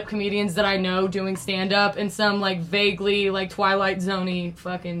stand-up comedians that I know doing stand-up in some, like, vaguely, like, Twilight Zone-y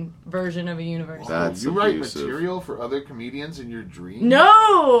fucking version of a universe. That's you write material for other comedians in your dreams?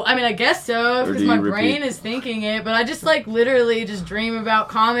 No! I mean, I guess so, because my repeat? brain is thinking it, but I just, like, literally just dream about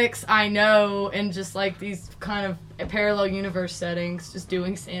comics I know and just, like, these kind of parallel universe settings, just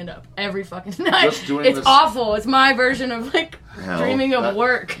doing stand-up every fucking night. It's awful. It's my version of, like, dreaming of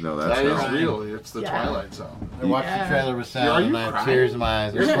work. No, that's that not is real. It's the Twilight Zone. I watched the trailer with Sal and I have tears in my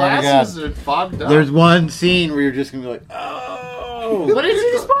eyes. Your glasses are fogged up. There's one scene where you're just going to be like, oh. What did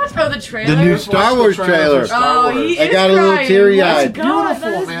you just watch? Oh, the trailer? The new Star Wars trailer. He I got a little teary-eyed.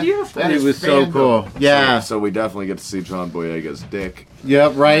 That is beautiful. It was so cool. Yeah. So we definitely get to see John Boyega's dick.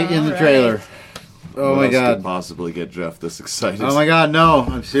 Yep, right in the trailer. Oh my god. Could possibly get Jeff this excited? Oh my god, no.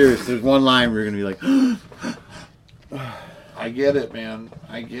 I'm serious. There's one line where you're going to be like, I get it, man.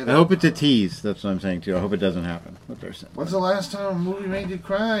 I get it. I hope it's a tease. That's what I'm saying too. I hope it doesn't happen. What they're saying. When's the last time a movie made you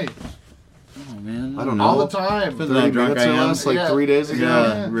cry? Oh man. I don't know. All the time. Depends on how drunk I am. Like 3 days ago.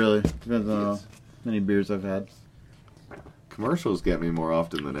 Yeah, really. Depends on how many beers I've had. Commercials get me more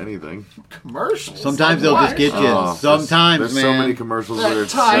often than anything. Commercials? Sometimes they'll just get you. Sometimes, there's man. so many commercials where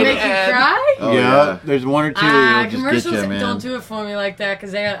it's Make you cry? Oh, yeah. There's one or two that'll just commercials get you, man. don't do it for me like that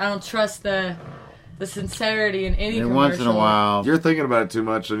because I don't trust the sincerity in any commercial. Once in a while. You're thinking about it too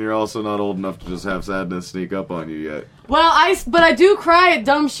much, and you're also not old enough to just have sadness sneak up on you yet. Well, but I do cry at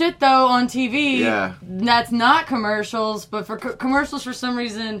dumb shit though on TV. Yeah. That's not commercials, but for commercials for some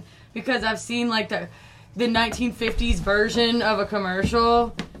reason because I've seen like the 1950s version of a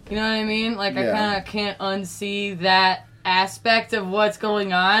commercial. You know what I mean? Like I kind of can't unsee that aspect of what's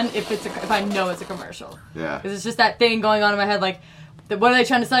going on if I know it's a commercial. Yeah. Because it's just that thing going on in my head like. What are they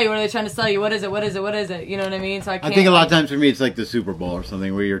trying to sell you? What are they trying to sell you? What is it? What is it? What is it? You know what I mean? So I think a lot of times for me it's like the Super Bowl or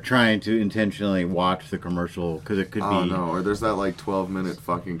something where you're trying to intentionally watch the commercial because it could be. Oh no! Or there's that like 12-minute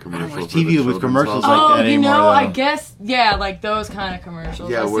fucking commercial. I watch TV with commercials like that you anymore. know, though. I guess like those kind of commercials.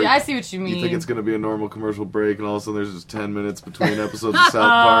 Yeah, I see what you mean. You think it's gonna be a normal commercial break, and all of a sudden there's just 10 minutes between episodes of South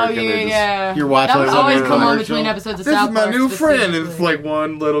Park, and they're just you're watching. That would always come on between episodes of South Park. This is my new friend. It's like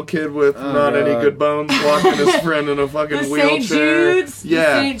one little kid with not any good bones walking his friend in a fucking wheelchair. St. Jude's.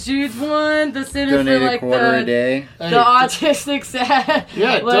 Yeah. St. Jude's one, the center donate for like a quarter a day. The autistic sad.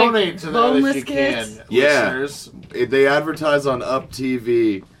 Yeah, like, donate to that if you kids. can. Yeah, listeners. they advertise on Up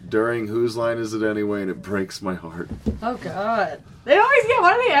TV during Whose Line Is It Anyway, and it breaks my heart. Oh God. They always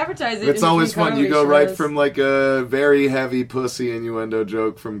why do they advertise it? It's in always between fun. You comedy go right shows? from like a very heavy pussy innuendo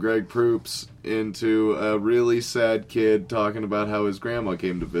joke from Greg Proops into a really sad kid talking about how his grandma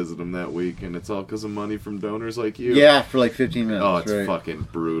came to visit him that week, and it's all because of money from donors like you. Yeah, for like 15 minutes. Oh, it's right. fucking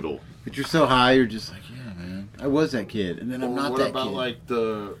brutal. But you're so high, you're just like, yeah, man, I was that kid, and then I'm not what that about kid. like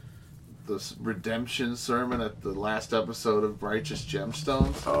the redemption sermon at the last episode of Righteous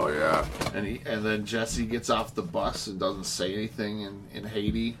Gemstones? Oh yeah. And then Jesse gets off the bus and doesn't say anything in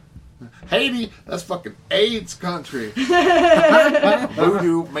Haiti. Haiti, that's fucking AIDS country.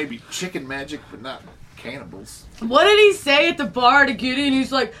 Voodoo, maybe chicken magic, but not cannibals. What did he say at the bar to Gideon?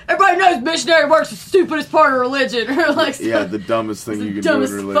 He's like, everybody knows missionary work's the stupidest part of religion. Or like, Yeah, the dumbest thing you the can do in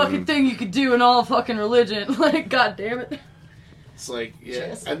dumbest religion. fucking thing you could do in all fucking religion. Like, god damn it. It's like, yeah.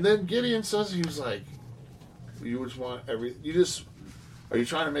 Jesse. And then Gideon says, he was like, you just want are you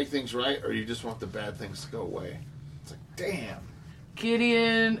trying to make things right, or you just want the bad things to go away? It's like, damn.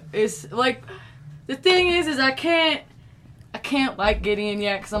 Gideon is like, the thing is I can't like Gideon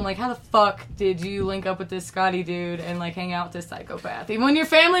yet, because I'm like, how the fuck did you link up with this Scotty dude and like hang out with this psychopath? Even when your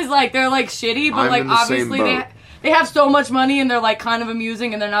family's like, they're like shitty, but I'm like in the same obviously boat. they have so much money and they're like kind of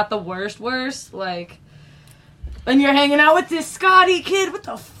amusing and they're not the worst, like, and you're hanging out with this Scotty kid. What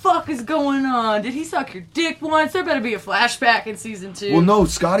the fuck is going on? Did he suck your dick once? There better be a flashback in season 2. Well, no,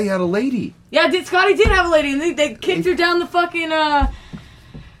 Scotty had a lady. Yeah, Scotty did have a lady, and they kicked her down the fucking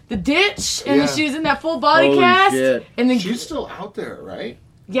the ditch, and Yeah. she was in that full body Holy cast. shit. And then She's still out there, right?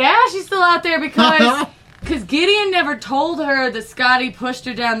 yeah, she's still out there because Gideon never told her that Scotty pushed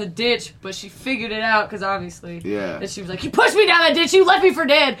her down the ditch, but she figured it out because obviously, Yeah. and she was like, "You pushed me down that ditch, you left me for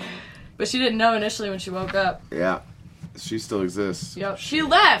dead," but she didn't know initially when she woke up. Yeah. She still exists. Yep, she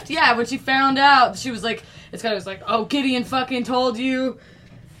left. Yeah, when she found out, she was like, Scotty was like, "Oh, Gideon fucking told you,"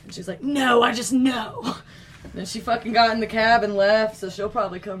 and she was like, "No, I just know." Then she fucking got in the cab and left, so she'll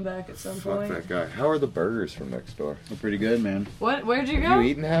probably come back at some Fuck point. that guy. How are the burgers from next door? They're pretty good, man. What? Where'd you go? Have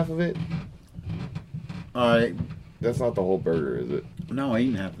you eaten half of it? I That's not the whole burger, is it? no, I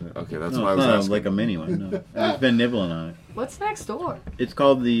eaten half of it. Okay, that's no, why I it's was not asking. like a mini one. No, I've been nibbling on it. What's next door? It's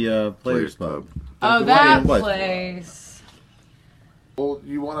called the Players Pub. Oh, The that one in West- place. Well,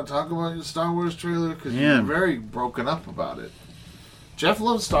 you want to talk about your Star Wars trailer? Because Yeah. you're very broken up about it. Jeff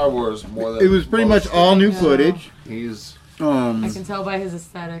loves Star Wars more than It was pretty most much all new Yeah. footage. He's I can tell by his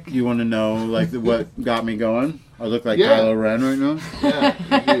aesthetic. You want to know like what got me going? I look like Yeah. Kylo Ren right now.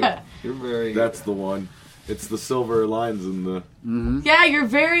 yeah. You're very. That's the one. It's the silver lines in the. Yeah, you're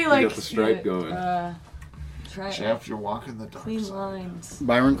very like. got the stripe going. Jeff, you're walking the dark Clean side. lines.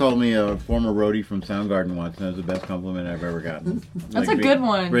 Byron called me a former roadie from Soundgarden once, and that was the best compliment I've ever gotten. That's a good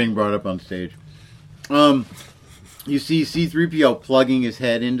one. Being brought up on stage. You see C-3PO plugging his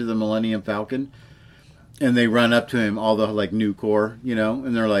head into the Millennium Falcon, and they run up to him, all the like new corps, you know,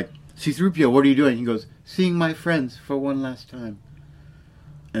 and they're like, "C-3PO, what are you doing?" He goes, "Seeing my friends for one last time."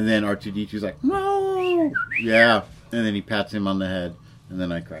 And then R2-D2's like, "No!" Yeah, and then he pats him on the head, and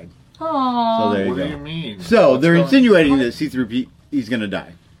then I cried. Aww. So there you What go. do you mean? So What's they're going- insinuating that C-3PO he's gonna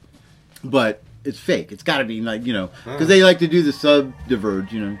die, but it's fake. It's got to be like, you know, because they like to do the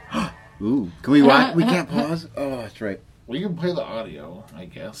sub-diverge, you know. Ooh, can we watch? We can't pause. Oh, that's right. Well, you can play the audio, I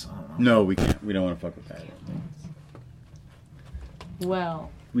guess. I don't know. No, we can't. We don't want to fuck with that.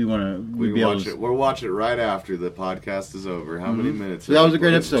 Well. We want to. We be able watch to. it. We'll watch it right after the podcast is over. How many minutes? So that was a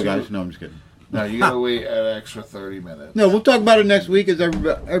great have we episode, put into guys. No, I'm just kidding. No, you gotta wait an extra 30 minutes. No, we'll talk about it next week. As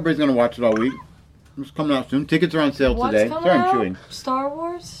everybody's gonna watch it all week. It's coming out soon. Tickets are on sale What's today. coming Sorry, I'm out? chewing. Star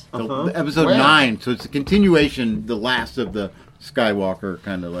Wars? So, episode When? 9. So it's a continuation, the last of the Skywalker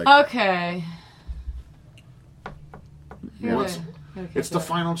kind of like. Okay. Yeah. What's- It's the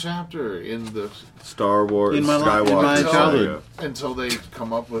final chapter in the Star Wars In my life- Skywalker in my saga. childhood. until they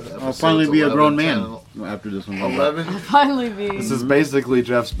come up with. I'll finally be a 11, grown 10, man after this one. 11. Finally be. This is basically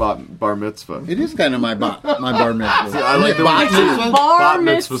Jeff's bar mitzvah. It is kind of my bar mitzvah. I like the bat way you mitzvah. Bar Bat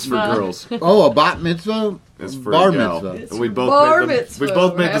mitzvahs for mitzvah. girls. Oh, a bat mitzvah. It's for bar a gal. mitzvah. And we both bar made mitzvah. we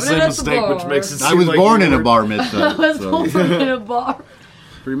both made We're the having same it at the mistake, which bar. makes it. I seem was like born you in a were- bar mitzvah. I was so, born in a bar.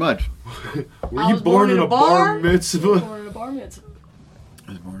 pretty much. Were I you was born in a bar mitzvah? Born in a bar mitzvah.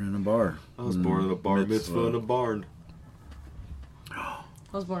 I was born in a bar. I was born in a bar mitzvah in a barn. I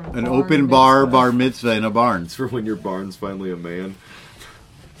was born in a An bar open mitzvah. bar mitzvah in a barn. It's for when your barn's finally a man.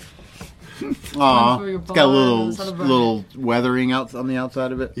 Aw, for your it's got a barn, it's not a barn. little weathering out on the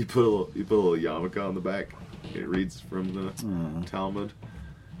outside of it. You put a little yarmulke on the back. It reads from the Talmud.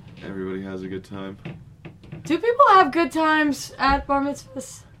 Everybody has a good time. Do people have good times at bar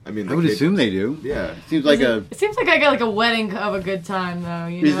mitzvahs? mean, I would assume they do. Yeah. Seems like It seems like I got like a wedding of a good time though.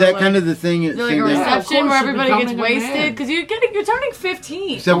 You Is know, that like, kind of the thing? is there like a reception where everybody gets wasted because you're turning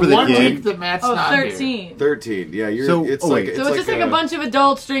 15. Except for the one kid. week that Matt's Oh, not 13. here. 13. Yeah, you're. So- it's oh, like wait. So it's just like a bunch of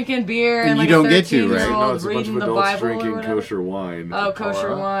adults drinking beer and And like you don't a get to, right? 13-year-old No, it's a bunch reading of the adults Bible or drinking whatever. kosher wine. Oh, kosher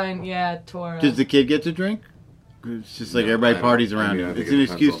Torah. wine. Yeah, Torah. Does the kid get to drink? It's just like No, everybody I don't- parties I around mean, I him. think It's it an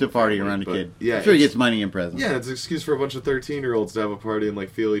depends excuse on to the party family, around a but kid. yeah, I'm sure he it's- gets money and presents. Yeah, it's an excuse for a bunch of 13-year-olds to have a party and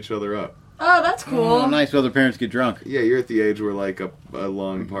like feel each other up. Oh, that's cool. Oh, nice. Well, their parents get drunk. Yeah, you're at the age where like a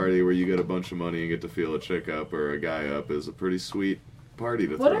long party where you get a bunch of money and get to feel a chick up or a guy up is a pretty sweet party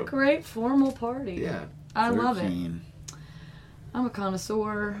to What throw. a great formal party. Yeah. I love it. 13. I'm a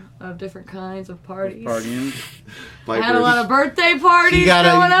connoisseur of different kinds of parties. Partying. I had a lot of birthday parties You gotta-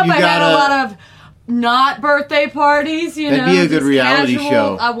 growing up. you I had a gotta- lot of not birthday parties, you That'd know. be a good just reality casual.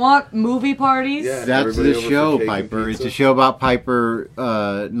 show. I want movie parties. Yeah. That's Everybody the over show, for cake and Piper. It's pizza? a show about Piper,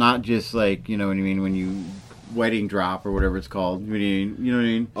 not just like, you know what I mean, when you wedding drop or whatever it's called. You know what I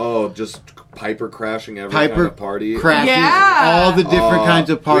mean? Oh, just Piper crashing every Piper kind of party. crashes Yeah. all the different kinds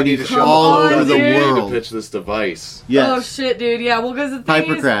of We need parties to show all on, over the dude. We need to world. pitch this device. Yes. Oh shit, dude. Yeah. Well, because the thing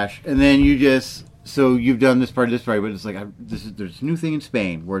Piper is, crash, and then you just you've done this party, but it's like there's a new thing in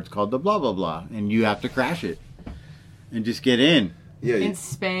Spain where it's called the blah blah blah, and you have to crash it and just get in. Yeah, in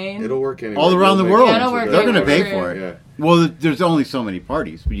Spain. it'll work anywhere. All around the You'll make world. friends Yeah, it'll with work They're going to everybody. pay for it. Yeah. Well, there's only so many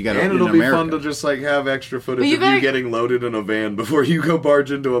parties, but you got to. And in it'll be America. fun to just like have extra footage But of you you gotta- getting loaded in a van before you go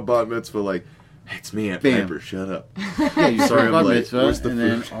barge into a bat mitzvah. Like, hey, it's me, Aunt Bam. Piper. Shut up. Yeah, you Sorry, I'm bar late. mitzvah, Where's the and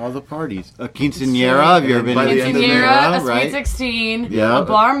then food? all the parties. A quinceañera. Have you ever been By to the end of the Quinceañera, a sweet right? 16, Yeah. a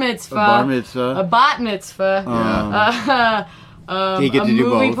bar mitzvah, A bar mitzvah. a bat mitzvah, You get a to do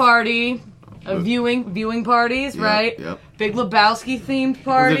movie both. party, a viewing parties, Yep, right? yep. Big Lebowski themed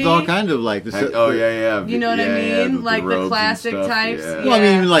Well, party. there's all kinds of like Oh yeah. You know what I Yeah, mean? Like the robes and classic stuff, types. Yeah. Well, I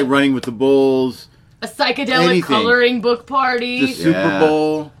mean, even like running with the bulls, A psychedelic anything. coloring book party. the Super Yeah.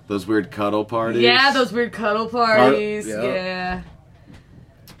 Bowl. Those weird cuddle parties. Yeah, those weird cuddle parties. yeah. Yeah.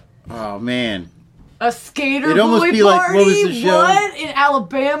 Oh man, A skater It'd almost boy be like- party. what was the show? What? In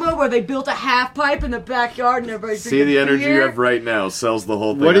Alabama, where they built a half pipe in the backyard and everybody's See the energy beer? you have right now sells the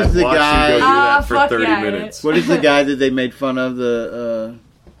whole thing. What is I've the watched guy- You go do that for fuck 30 yeah, minutes. what is the guy that they made fun of?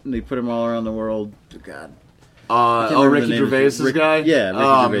 They put him all around the world. God. I can't remember the Ricky name of Gervais's Rick- guy. Yeah, Ricky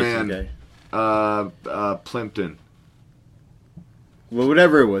oh Gervais's man. guy. Plimpton. Well,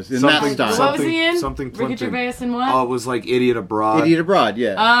 whatever it was in that Something- style. What was he in? Something Ricky Plimpton. Gervais in what? Oh, it was like Idiot Abroad. Idiot Abroad,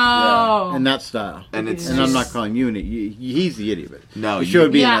 yeah. Oh. Yeah, in that style. And it's And I'm just- not calling you an idiot. He's the idiot, but No, the you- show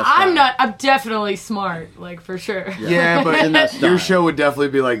would be in yeah, that style. I'm not. I'm definitely smart, like for sure. Yeah, but In that style. your show would definitely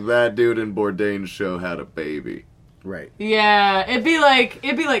be like that dude in Bourdain's show had a baby. Right. Yeah, it'd be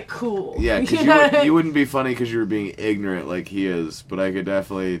like cool. Yeah, because know? you wouldn't be funny because you were being ignorant like he is, but I could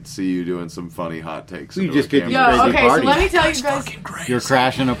definitely see you doing some funny hot takes. You into just a get camera. Yo, crazy okay, party. so let me tell you guys. You're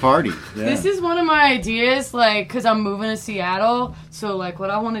crashing a party. Yeah. This is one of my ideas, like, because I'm moving to Seattle. So, like, what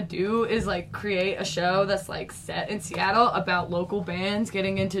I want to do is, like, create a show that's, like, set in Seattle about local bands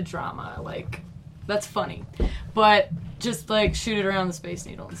getting into drama. Like, that's funny. But just, like, shoot it around the Space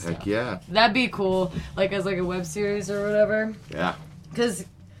Needle and stuff. Heck yeah. That'd be cool, like, as, like, a web series or whatever. Yeah. Because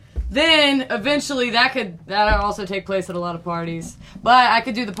then, eventually, that'll also take place at a lot of parties. But I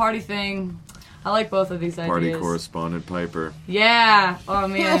could do the party thing. I like both of these Party ideas. correspondent Piper. Yeah. Oh, Yeah,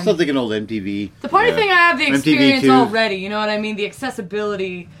 man. also thinking old MTV. The party Yeah. thing, I have the MTV experience too. already. You know what I mean? The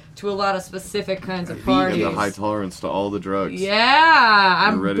accessibility to a lot of specific kinds of parties. And the high tolerance to all the drugs. Yeah,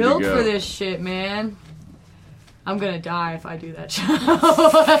 I'm You're ready to built go. for this shit, man. I'm gonna die if I do that show.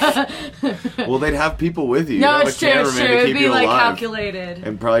 Well, they'd have people with you. No, You'd have it's a true, it's cameraman true. to It'd keep be you like alive. calculated.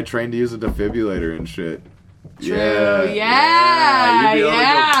 And probably trained to use a defibrillator and shit. True. Yeah. Yeah. You'd be able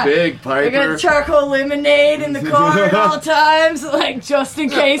yeah. to go big, Piper. I got charcoal lemonade in the car at all times, like just in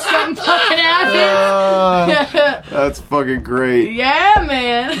case something fucking happens. That's fucking great. Yeah,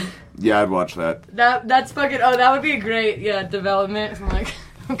 man. Yeah, I'd watch that. That's fucking. Oh, that would be a great development. I'm like,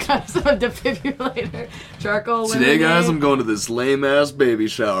 I'm kind of a defibrillator, charcoal. Today, lemonade. guys, I'm going to this lame-ass baby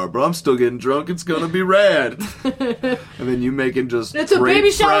shower, but I'm still getting drunk. It's gonna be rad. And then you making just It's a great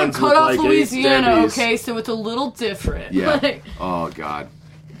baby shower in friends with, Cutoff, like, Louisiana. Debbys. Okay, so it's a little different. Yeah. Like, Oh, God.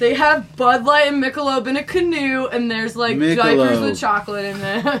 they have Bud Light and Michelob in a canoe, and there's like diapers Michelob. with chocolate in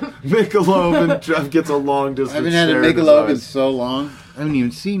them. Michelob and Jeff gets a long distance. I haven't had a stare in his Michelob in eyes. so long. I haven't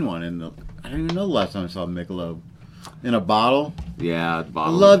even seen one I don't even know the last time I saw a Michelob in a bottle. Yeah, I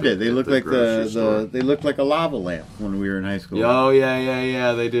bottle loved at it. They the looked like grocery store. they looked like a lava lamp when we were in high school. Oh,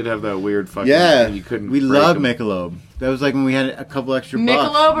 yeah. They did have that weird fucking Yeah, thing. You couldn't we break love them. Michelob. That was like when we had a couple extra bucks.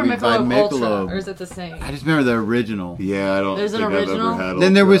 Michelob or We'd buy Michelob Ultra? Or is it the same? I just remember the original. Yeah, I don't There's an think I've original? ever had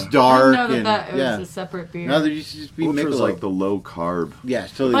Then there was Ultra. dark. I didn't know that and, it was a separate beer. No, there used to just be Ultra's Michelob. like the low carb. Yeah,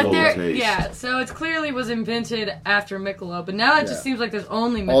 it's totally But low there, taste. yeah, so it clearly was invented after Michelob, but now it just seems like there's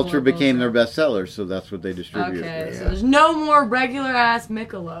only Michelob. Ultra became their best seller, so that's what they distributed. Okay, so there's no more regular ass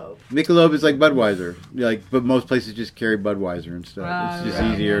Michelob. Michelob is like Budweiser, but most places just carry Budweiser instead. Right, it's just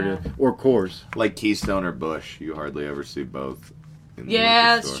right, easier to, or Coors. Like Keystone or Busch, you hardly ever see both. In the Yeah,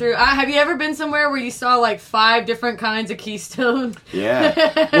 liquor that's store. true. Have you ever been somewhere where you saw like 5 different kinds of Keystone?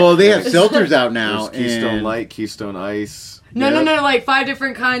 Yeah. Well, they have seltzers out now. There's Keystone and Light, Keystone Ice. No, like 5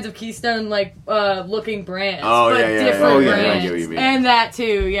 different kinds of Keystone, like looking brands. Oh, but yeah. different Oh, yeah, I brands. get what you mean. And that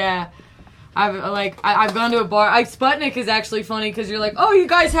too, yeah. I've gone to a bar. Sputnik is actually funny because you're like, oh, you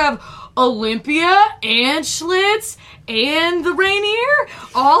guys have Olympia and Schlitz and the Rainier,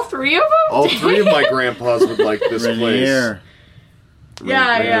 all 3 of them. All 3 of my grandpas would like this place.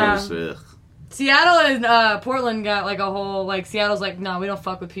 Yeah. Ugh. Seattle and Portland got like a whole Seattle's like, no, we don't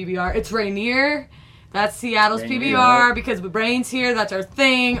fuck with PBR. It's Rainier. That's Seattle's Rainier. PBR because rain's here. That's our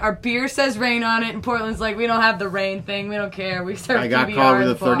thing. Our beer says rain on it, and Portland's like, we don't have the rain thing. We don't care. We serve I got PBR caught with in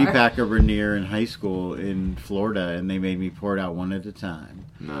a the bar. 30-pack of Rainier in high school in Florida, and they made me pour it out one at a time.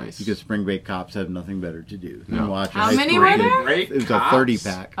 Nice. Because spring break cops have nothing better to do than No. watch a How high many school were kid- there? It was a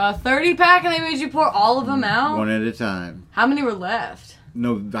 30-pack. A 30-pack, and they made you pour all of them out? One at a time. How many were left?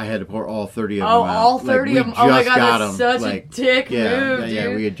 No, I had to pour all 30 of Oh, them out. all 30 of them? Oh my God, that's such a dick move, Yeah,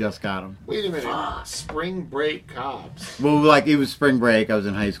 dude. we had just got them. Wait a minute. Spring break cops. Well, it was spring break. I was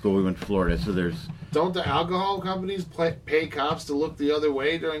in high school. We went to Florida, so there's... Don't the alcohol companies pay cops to look the other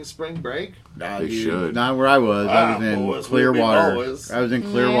way during spring break? They should. Not where I was. I was in boys, Clearwater. we boys. I was in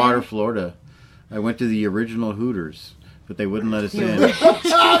Clearwater, Florida. I went to the original Hooters, but they wouldn't let us in.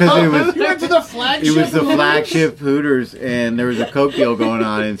 You went to the flagship. It was the Hooters? flagship Hooters, and there was a Coke deal going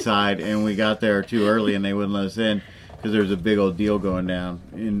on inside, and we got there too early, and they wouldn't let us in because there was a big old deal going down.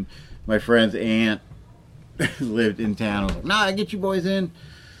 And my friend's aunt lived in town. I was like, "Nah, I get you boys in."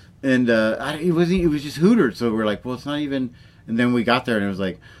 And it was just Hooters, so we're like, "Well, it's not even." And then we got there, and it was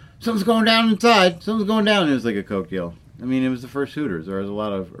like, "Something's going down inside. Something's going down." And it was like a Coke deal. I mean, it was the first Hooters. There was a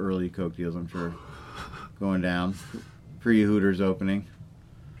lot of early Coke deals, I'm sure, going down. Pre-Hooters opening.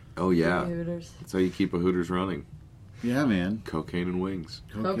 Oh, yeah. Hooters. That's how you keep a Hooters running. Yeah, man. Cocaine and wings.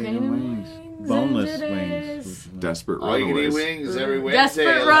 Cocaine and wings. Boneless And wings. Desperate All you can eat runaways. wings every Wednesday.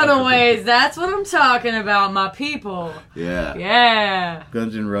 Desperate Runaways. That's what I'm talking about, my people. Yeah. Yeah.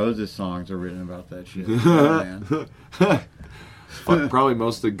 Guns N' Roses songs are written about that shit. Yeah, man. Fuck, probably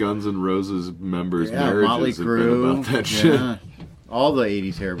most of Guns N' Roses members' Yeah, marriages Motley have been Crue. about that shit. Yeah. All the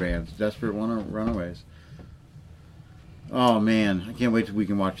 80s hair bands. Desperate Runaways. Oh, man. I can't wait till we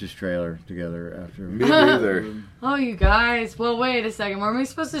can watch this trailer together after. Me neither. Oh, you guys. Well, wait a second. Weren't we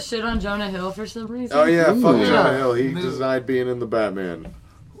supposed to shit on Jonah Hill for some reason? Oh, yeah, fuck Ooh. Jonah Hill. He denied being in the Batman.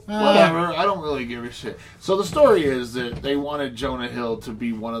 Whatever, I don't really give a shit. So the story is that they wanted Jonah Hill to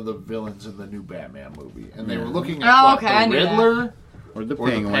be one of the villains in the new Batman movie, and they were looking at Oh, okay, I the knew that. Riddler Or the or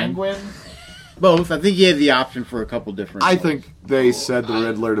the Penguin. Penguin. Both. I think he had the option for a couple different. I think they said the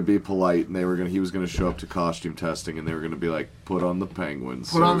Riddler to be polite, and he was gonna show up to costume testing, and they were gonna be like, "Put on the penguin,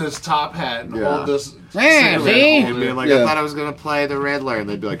 Put on this top hat and Yeah. hold this. Yeah, cigarette see? holder. And being like, Yeah. "I thought I was gonna play the Riddler," and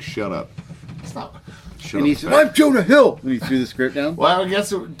they'd be like, "Shut up, It's not- shut And up." he said, "I'm Jonah Hill." And he threw the script down. Well, I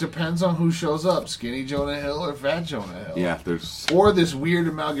guess it depends on who shows up: skinny Jonah Hill or fat Jonah Hill. Yeah, there's. Or this weird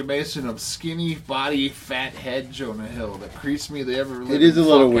amalgamation of skinny body, fat head Jonah Hill that creeps me the ever. It is a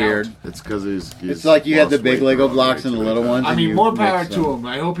little weird. It's because he's. It's like you had the lost big weight Lego for blocks and the little ones. I and mean, you more power mix to them. him.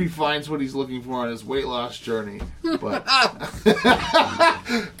 I hope he finds what he's looking for on his weight loss journey. But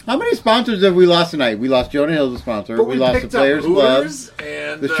How many sponsors have we lost tonight? We lost Jonah Hill as a sponsor. But we we lost the picked up Players Club. Hooters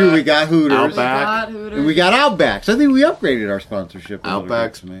and, That's true. We got Hooters. Outback. God, Hooters. And we got Outbacks. I think we upgraded our sponsorship. a little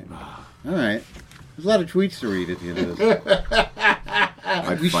Outbacks. bit tonight. All right. There's a lot of tweets to read at the end of this.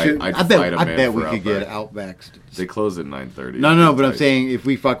 I'd We fight. should- I'd I bet. fight a I man bet for we could get Outback. Outbacks. They close at 9:30. No, but I'm saying if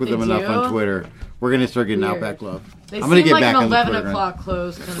we fuck with them Did enough you? on Twitter, we're gonna start getting Weird. Outback love. They I'm seem gonna get like back an on the 11 Twitter. o'clock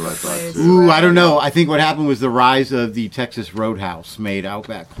close kind of what I thought, place. too. Ooh, I don't know. I think what happened was the rise of the Texas Roadhouse made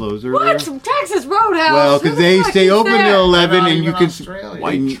Outback close earlier. What? Texas Roadhouse? Well, Who because the they fuck stay is open that? till 11, They're not and you even can. Australia.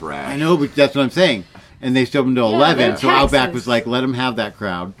 White and- trash. I know, but that's what I'm saying. And they stay open till Yeah, 11, they're so Outback Texas. was like, let them have that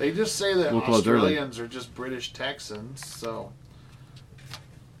crowd. they just say that We'll close early. Australians are just British Texans. So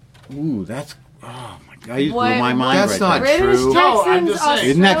Ooh, that's. Oh my god, you just What? blew my mind That's right not there. British true. No, I'm Texans, just saying.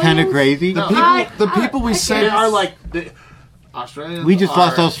 Isn't that kind of Australians? crazy? No. The people we I send they guess. are like Australians. We just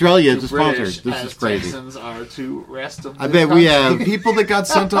lost are Australia to as a sponsor. British This as is crazy. Texans are to rest of I the bet we country. have. The people that got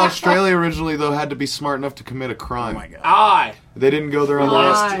sent to Australia originally, though, had to be smart enough to commit a crime. Oh my god. Aye. They didn't go there We on the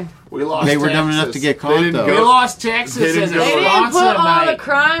lost. We lost. They were Texas. dumb enough to get They caught didn't though. We go- lost Texas They didn't as a go- They didn't sponsor put all the night.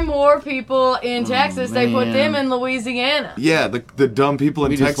 crime war people in Texas. They put man. them in Louisiana. Yeah, the dumb people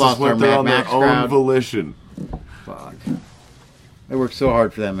in We just Texas lost our went there Mad on their Max own crowd. volition. Fuck. They worked so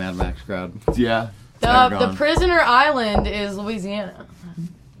hard for that Mad Max crowd. Yeah. They're The gone. prisoner island is Louisiana.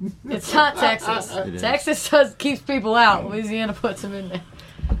 It's not Texas. It is. Texas keeps people out. Louisiana puts them in there.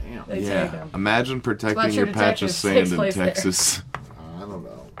 They take Yeah. them. Imagine That's why protecting True your patch of Detective sand takes in place there. Texas. I don't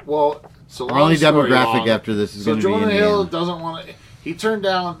know. Well, so Our only long story demographic long, after this is so going to be Jonah Hill Indiana. doesn't want to. He turned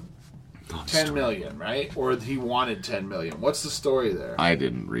down 10 million, right? Or he wanted 10 million. What's the story there? I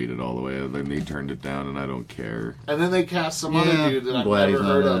didn't read it all the way, and then he turned it down, and I don't care. And then they cast some Yeah, other dude that I'm I've glad never he's not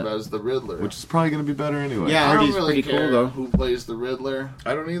heard in of it. as the Riddler. Which is probably going to be better anyway. Yeah, I I heard don't he's really pretty cool care though. who plays the Riddler.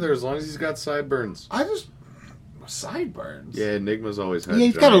 I don't either, as long as he's got sideburns. I just sideburns. Yeah, Enigma's always had. Yeah,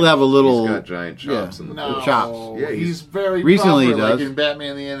 he's got to have a little. He's got giant chops in the No, book. chops. Yeah, he's very Recently he proper, like does. in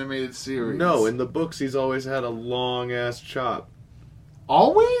Batman the Animated Series. No, in the books he's always had a long ass chop.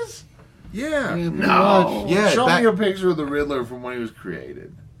 Always? Yeah. No. Yeah, Show that- me a picture of the Riddler from when he was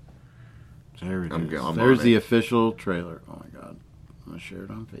created. There it I'm is. go- I'm There's on the it. official trailer. Oh my god. I'm going to share it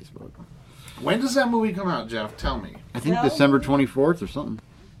on Facebook. When does that movie come out, Jeff? Tell me. I think No. December 24th or something.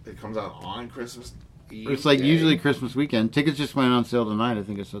 It comes out on Christmas Eve. It's like day. usually Christmas weekend. Tickets just went on sale tonight. I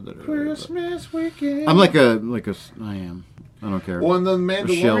think I said that earlier. but- Christmas weekend. I'm like a I am. I don't care. Well, and the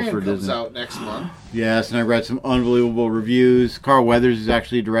shell Mandalorian for comes Disney. out next month. Yes, and I read some unbelievable reviews. Carl Weathers is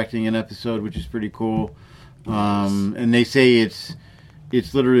actually directing an episode, which is pretty cool. And they say it's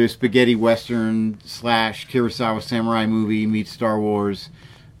literally a spaghetti western / Kurosawa samurai movie meets Star Wars,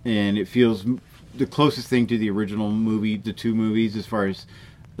 and it feels the closest thing to the original movie, the two movies, as far as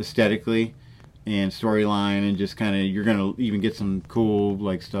aesthetically and storyline, and just kind of you're gonna even get some cool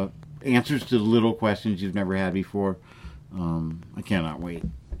like stuff, answers to little questions you've never had before. I cannot wait.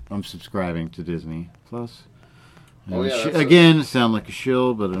 I'm subscribing to Disney Plus. Oh, yeah, that's Again, sound like a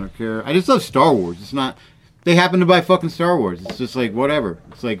shill, but I don't care. I just love Star Wars. It's not. They happen to buy fucking Star Wars. It's just like whatever.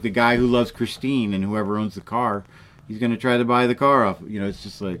 It's like the guy who loves Christine and whoever owns the car, he's gonna try to buy the car off. You know, it's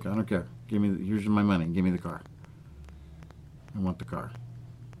just like I don't care. Here's my money. Give me the car. I want the car.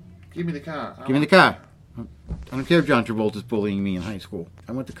 Give me the car. Give me the car. I don't care if John Travolta's bullying me in high school.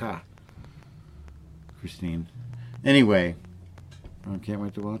 I want the car. Christine. Anyway, I can't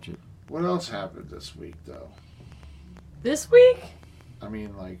wait to watch it. What else happened this week, though? This week? I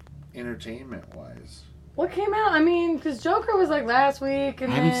mean, like, entertainment-wise. What came out? I mean, because Joker was like last week,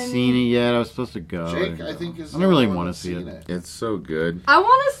 and I haven't then seen it yet. I was supposed to go. Jake, I think, is I don't really the one want to that's see seen it. It's so good. I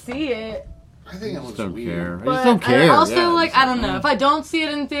want to see it. I think it I looks just don't weird. care. I But just don't care. also, Yeah, like, it's I don't know. If I don't see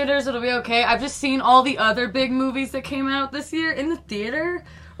it in theaters, it'll be okay. I've just seen all the other big movies that came out this year in the theater,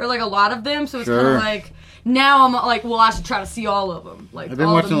 or like a lot of them. So it's kind Sure. of like now I'm like, well, I should try to see all of them. Like I've been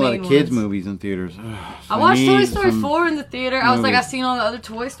all watching the a lot of main kids' ones. movies in theaters. I watched Toy Story some- 4 in the theater. I was like, I've movies. seen all the other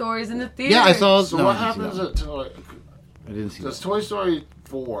Toy Stories in the theater. Yeah, I saw. So no, what I didn't see happens that one. to I didn't see does that. Toy Story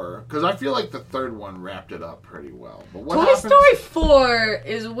 4? Because I feel like the third one wrapped it up pretty well. But what Toy happens? Story 4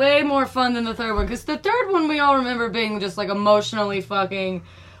 is way more fun than the third one, because the third one we all remember being just like emotionally fucking,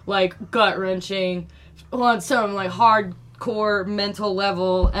 like, gut-wrenching on some like hardcore mental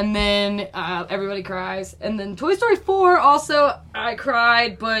level, and then everybody cries. And then Toy Story 4 also, I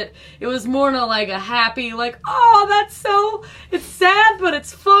cried, but it was more to like a happy, like, oh, that's so, it's sad, but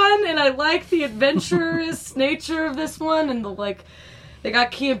it's fun, and I like the adventurous nature of this one, and the like. They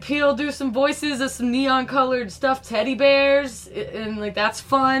got Key and Peele do some voices of some neon-colored stuffed teddy bears, and like that's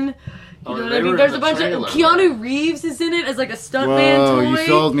fun. You know what I they mean? were There's in a the bunch trailer, of Keanu Reeves is in it as like a stuntman Whoa, toy. you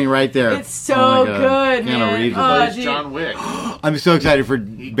sold me right there. It's so Oh my God. good, Keanu man. Reeves is Oh, like- Plays dude. John Wick. I'm so excited for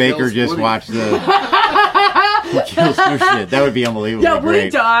Baker kills just Woody. watched the. He kills no shit. That would be unbelievable. Yeah, Woody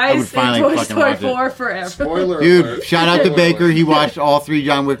great. I would dies in finally Toy fucking Story watch 4 it. forever. Spoiler Dude, alert. shout out to Spoiler Baker. alert. He watched all 3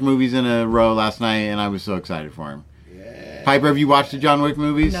 John Wick movies in a row last night, and I was so excited for him. Piper, have you watched the John Wick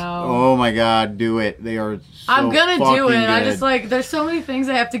movies? No. Oh my God, do it. They are so I'm gonna do fucking it. I good. just like there's so many things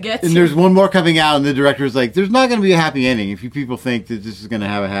I have to get to. And there's one more coming out, and the director's like, "There's not going to be a happy ending. If you people think that this is going to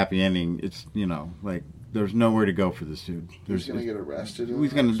have a happy ending, it's like there's nowhere to go for this dude. He's gonna get arrested. in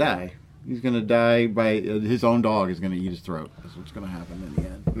He's that going to shit. die. He's going to die by his own dog is going to eat his throat. That's what's going to happen in the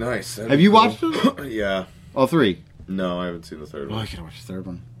end. Nice. Have you watched them? Yeah. All 3. No, I haven't seen the third Oh, I one. gotta watch the third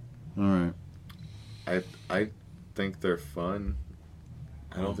one. All right. I think they're fun.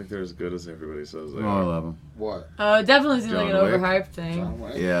 I don't think they're as good as everybody says they Oh, I are. love them. What? It definitely seems like an John Wick. overhyped thing.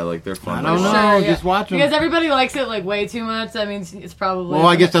 Yeah, like they're fun. I don't know. Sure, yeah. Just watch them. Because everybody likes it like way too much. That means it's probably. Well,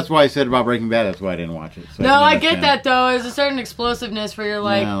 I guess that's why I said about Breaking Bad. That's why I didn't watch it. So No, I didn't get understand. that though. There's a certain explosiveness where you're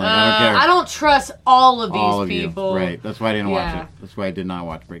like, No, like, I don't care. I don't trust all of these All of people. you, right? That's why I didn't watch Yeah. it. That's why I did not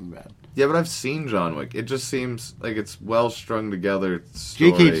watch Breaking Bad. Yeah, but I've seen John Wick. It just seems like it's well strung together.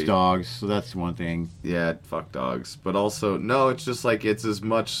 Story. Jake hates dogs, so that's one thing. Yeah, fuck dogs. But also, no, it's just like it's as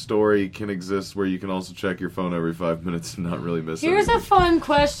much story can exist where you can also check your phone every 5 minutes and not really miss Here's anything. a fun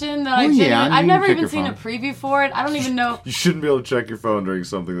question that I Oh, genuinely, yeah, you I've can never check even your seen phone. a preview for it. I don't even know. You shouldn't be able to check your phone during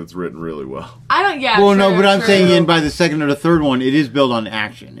something that's written really well. I don't. Yeah. Well, no, true, but I'm true. saying by the second or the third one, it is built on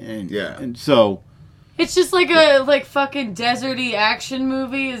action, and Yeah. and so It's just like a fucking deserty action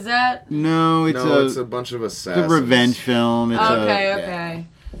movie. Is that? no, It's a bunch of assassins. it's a revenge film. It's Okay.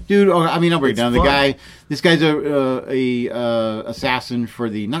 Dude, I mean, I'll break It's down. fun. This guy's a assassin for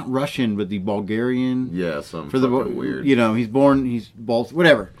the not Russian, but the Bulgarian. Yeah, some For the fucking weird. You know, he's both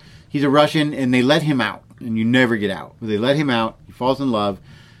whatever. He's a Russian, and they let him out, and you never get out. They let him out. He falls in love.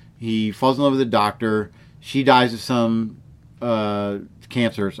 He falls in love with a doctor. She dies of some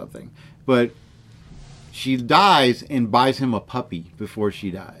cancer or something, but she dies and buys him a puppy before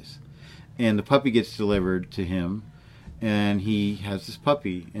she dies, and the puppy gets delivered to him. And he has this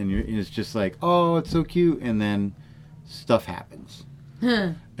puppy, and it's just like, oh, it's so cute. And then stuff happens,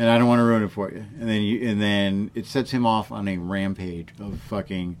 and I don't want to ruin it for you. And then it sets him off on a rampage of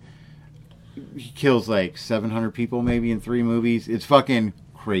fucking. He kills like 700 people maybe in 3 movies. It's fucking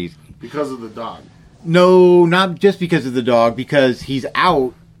crazy. Because of the dog. No, not just because of the dog. Because he's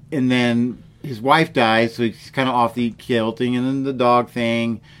out, and then his wife dies, so he's kind of off the kill thing, and then the dog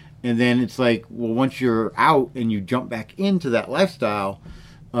thing. And then it's like, well, once you're out and you jump back into that lifestyle,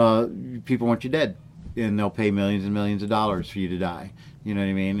 people want you dead. And they'll pay millions and millions of dollars for you to die. You know what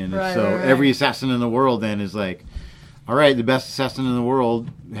I mean? And Right, so right. every assassin in the world then is like, all right, the best assassin in the world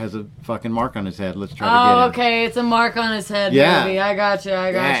has a fucking mark on his head. Let's try to get Oh, him. okay. It's a mark on his head Yeah. movie. I gotcha.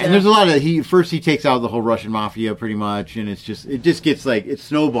 Yeah, and there's a lot of he takes out the whole Russian mafia pretty much, and it just gets like it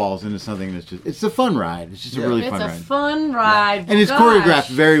snowballs into something that's just it's a fun ride. It's just a really It's fun a ride, fun ride. and it's Gosh. choreographed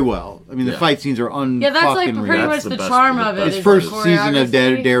very well. I mean, the Yeah. fight scenes are Yeah, that's like unfucking pretty real. much That's the the best charm part. of it. It's is first the season of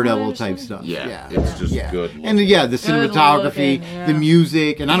choreography. Daredevil type stuff. Yeah, it's just good. And yeah, the Good cinematography, looking, yeah. the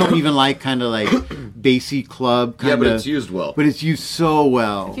music, and I don't even like kind of like bassy club kind Yeah, of. but it's used well. But it's used so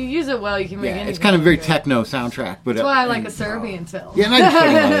well. If you use it well, you can make Yeah, anything. it's kind of very good. techno soundtrack, but That's why I like a Serbian film. yeah, and I just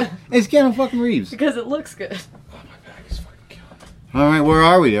fucking love it. It's Keanu fucking Reeves. Because it looks good. All right, where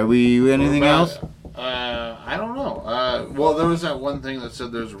are we? Are we anything else? I don't know. Well, there was that one thing that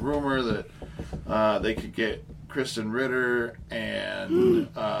said there's a rumor that they could get Kristen Ritter and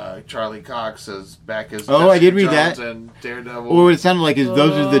Charlie Cox as back as Oh, I did Jessica read Jones that. and Daredevil. Or what it sounded like is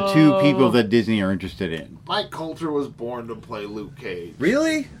those are the two people that Disney are interested in. Mike Coulter was born to play Luke Cage.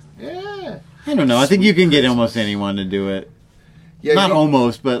 Really? Yeah. I don't know. I think you can get almost anyone to do it. Yeah, Not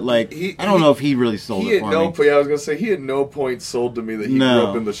almost, but like I don't know if he really sold He it at for no me. point. I was gonna say he at no point sold to me that he No. grew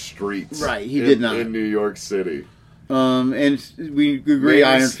up in the streets. Right, he did not. in New York City. And we agree Maybe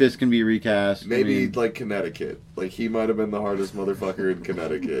Iron Fist can be recast. Maybe I mean, like Connecticut. Like he might have been the hardest motherfucker in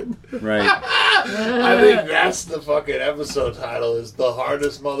Connecticut. right. I think that's the fucking episode title is The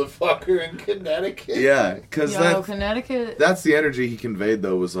Hardest Motherfucker in Connecticut. Yeah, because Yo, Connecticut. that's the energy he conveyed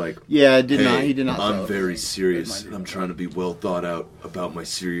though was like, Yeah, it did not. "Hey, He did not. sell I'm it. very serious. I'm trying to be well thought out about my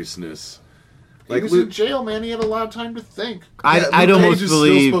seriousness." He Like was Luke, in jail, man. He had a lot of time to think. I'd Luke almost Cage is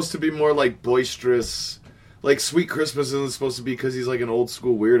believe. still supposed to be more like boisterous. Like Sweet Christmas isn't supposed to be because he's like an old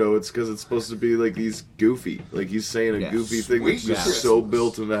school weirdo. It's because it's supposed to be like he's goofy. Like he's saying a Yeah. goofy thing that's Sweet just Christmas. so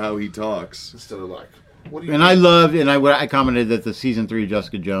built into how he talks. Instead of like, what do you And I loved, and I commented that the season 3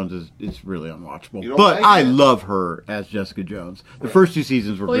 Jessica Jones is really unwatchable. You don't But like I it? love her as Jessica Jones. The first 2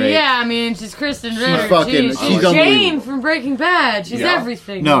 seasons were Well, great. yeah, I mean, she's Kristen Ritter. fucking- she's she's Jane unbelievable. from Breaking Bad. She's Yeah.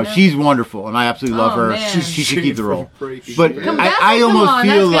 everything. No, you know? she's wonderful, and I absolutely love Oh, her. man. She should keep the role. Breaking But Bad. Come, I come almost on,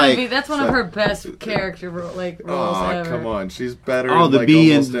 feel that's gotta like be, that's one of her best character roles Oh, ever. come on. She's better Oh, in the like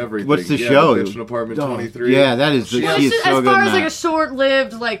bee almost and everything. what's the Yeah, show? Bitch in Apartment Oh, 23. Yeah, that is the Well, she it's is just, so as good far in as like that. a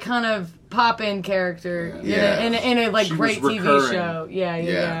short-lived, like kind of pop-in character Yeah. in a like She was great TV recurring. show. Yeah.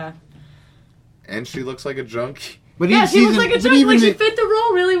 Yeah. And she looks like a junkie. But Yeah, even she looks season- like a but junkie. even Like she the- fit the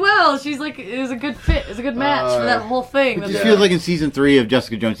role really well. She's like, it was a good fit. It was a good match for that whole thing. It That just they- feels like in season 3 of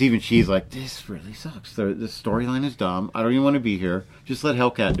Jessica Jones, even she's like, this really sucks. The storyline is dumb. I don't even want to be here. Just let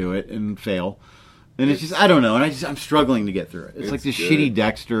Hellcat do it and fail. And it's just, I don't know. And I'm struggling to get through it. It's like this good. shitty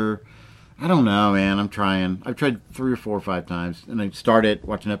Dexter. I don't know, man. I'm trying. I've tried 3 or 4 or 5 times. And I start it,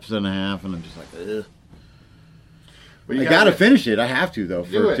 watch an episode and a half, and I'm just like, ugh. But you I gotta finish it. I have to though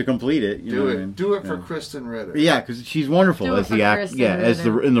to complete it. You know what I mean? Do it for Yeah. Kristen Ritter. Yeah, because she's wonderful Do it as for the act. Kristen Yeah, as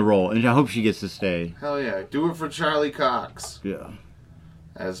Ritter. in the role, and I hope she gets to stay. Hell yeah. Do it for Charlie Cox. Yeah.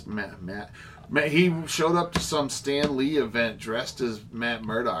 As Matt, he showed up to some Stan Lee event dressed as Matt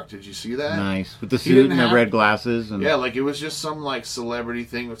Murdock. Did you see that? Nice with the He suit didn't and the have- red glasses. And Yeah, like it was just some like celebrity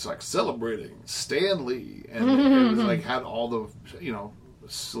thing. It's like celebrating Stan Lee, and it was like had all the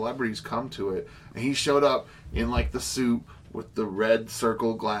celebrities come to it, and he showed up in like the suit with the red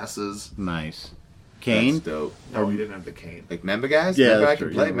circle glasses. Nice. Kane? That's dope. No, he didn't have the cane. Like, remember, guys? Yeah, Remember I that's can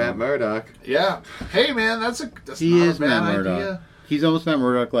true. play Yeah. Matt Murdock. Yeah. Hey, man, that's He not is a bad Matt Murdock. idea. He's almost Matt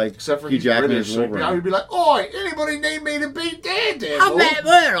Murdock, like Except for Hugh he's Jackman British, as so Wolverine. he'd be like, "Oi, anybody name me to beat Daredevil?" I'm Matt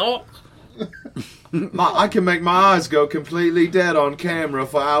Murdock. I can make my eyes go completely dead on camera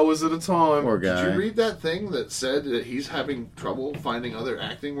for hours at a time. Poor guy. Did you read that thing that said that he's having trouble finding other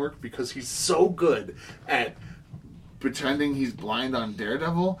acting work because he's so good at pretending he's blind on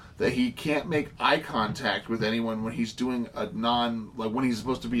Daredevil that he can't make eye contact with anyone when he's doing when he's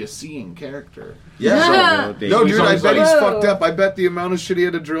supposed to be a seeing character. Yeah. So, No, he's dude, I always bet like- he's fucked up. I bet the amount of shit he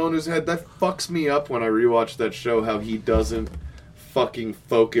had to drill in his head, that fucks me up when I rewatch that show, how he doesn't fucking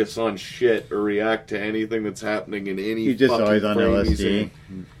focus on shit or react to anything that's happening in any He's just fucking always on frame he's LSD.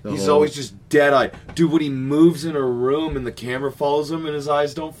 in. The He's whole- always just dead-eyed. Dude, when he moves in a room and the camera follows him and his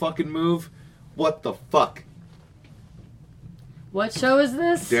eyes don't fucking move, what the fuck? What show is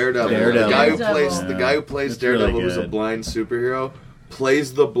this? Daredevil. Daredevil. The guy who Daredevil. plays the guy who plays It's really Daredevil, who's a good. blind superhero,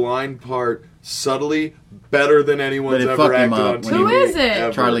 plays the blind part subtly better than anyone's But it ever fucked him acted up on when TV. Who is it?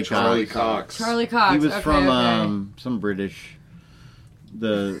 ever. Charlie Charlie Cox. Cox. Charlie Cox. He was okay, from okay. some British.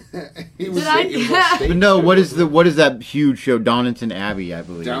 The He was, Did I- he was on stage but no, too, what is wasn't what is that huge show? Downton Abbey, I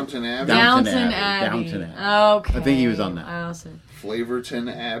believe. Downton Abbey? Downton Downton Abbey. Downton Abbey. Okay. I think he was on that. I also. he?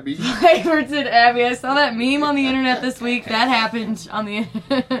 Flavorton Abbey. Flavorton Abbey. I saw that meme on the internet this week. That happened on the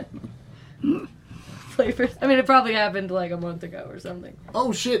internet. Flavors. I mean, it probably happened like a month ago or something.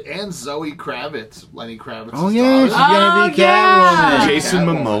 Oh shit! And Zoe Kravitz, Lenny Kravitz. Oh yeah, she's gonna be Oh, yeah. Catwoman. Jason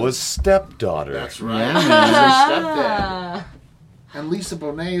Catwoman. Momoa's stepdaughter. That's right. Yeah, She's man. her stepdad. Ah. And Lisa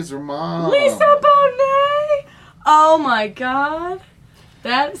Bonet is her mom. Lisa Bonet. Oh my god,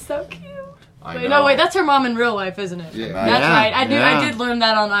 that is so cute. Wait, no, wait, that's her mom in real life, isn't it? Yeah. That's Yeah, right. I yeah. did learn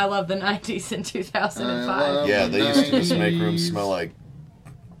that on I Love the 90s in 2005. Yeah, they used to just make rooms smell like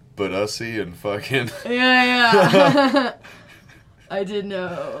Budussi and fucking Yeah. I did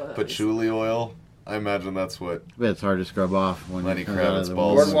know. patchouli oil. I imagine that's what But it's hard to scrub off when Lenny it comes out of Kravitz the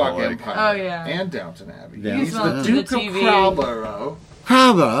balls womb. Boardwalk smell like. Empire. Oh, yeah. And Downton Abbey. Yeah. He's Smells the to the Duke of TV. Crowborough.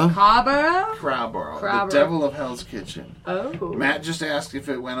 Crabber. Cabra? Crowborough. The Crowborough. devil of Hell's Kitchen. Oh. Matt just asked if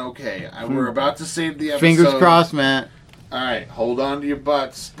it went okay. We're about to save the episode. Fingers crossed, Matt. All right, hold on to your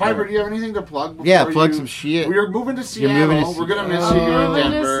butts. Piper, do you have anything to plug? Before Yeah, plug you- some shit. We're moving to You're Seattle. moving to We're gonna miss Seattle. you. You're in Moving to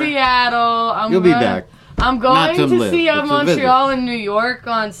Denver. Seattle. You'll be back. I'm Not going to to live, see but to Montreal and New York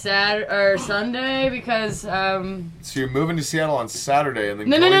on Sunday because So you're moving to Seattle on Saturday and then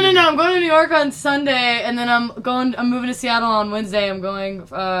No, I'm going to New York on Sunday, and then I'm moving to Seattle on Wednesday. I'm going,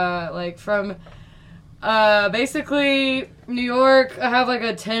 from, basically New York. I have, like,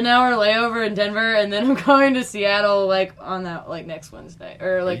 a 10-hour layover in Denver, and then I'm going to Seattle, like, on that, like, next Wednesday.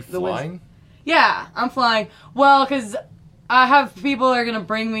 Or, like, the Wednesday. flying? Yeah, I'm flying. Well, because I have people that are going to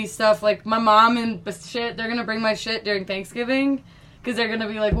bring me stuff, like, my mom and shit, they're going to bring my shit during Thanksgiving. Because they're going to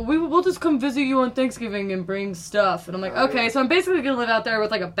be like, well, we'll just come visit you on Thanksgiving and bring stuff. And I'm like, okay. So I'm basically going to live out there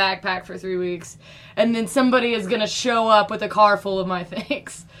with, like, a backpack for 3 weeks. And then somebody is going to show up with a car full of my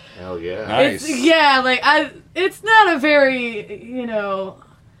things. Hell yeah. Nice. It's not a very,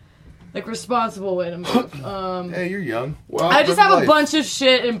 like, responsible way to move. Hey, you're young. Well, I just good have a life. bunch of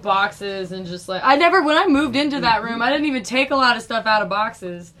shit in boxes and just, like, when I moved into that room, I didn't even take a lot of stuff out of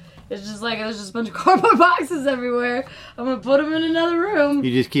boxes. It's just like, there's just a bunch of cardboard boxes everywhere. I'm going to put them in another room.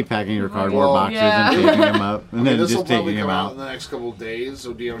 You just keep packing your cardboard Well, boxes yeah. and taking them up, and then This will just probably taking come them out out. in the next couple of days.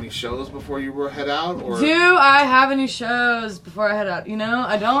 So do you have any shows before you head out? Or Do I have any shows before I head out?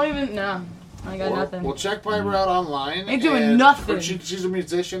 I don't even know. I got nothing. We'll check Piper out online. Ain't doing and- nothing. She's a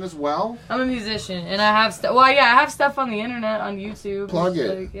musician as well. I'm a musician, and I have stuff. Well, yeah, I have stuff on the internet, on YouTube. Plug It's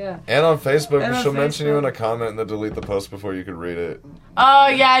it. like, yeah. And on Facebook, And on she'll mention you Facebook. in a comment and then delete the post before you could read it. Oh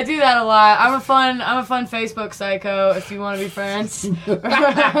yeah, I do that a lot. I'm a fun Facebook psycho. If you want to be friends,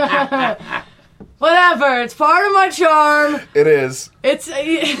 whatever. It's part of my charm. It is. It's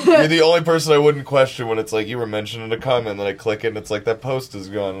You're the only person I wouldn't question when it's like you were mentioned in a comment, and then I click it and it's like that post is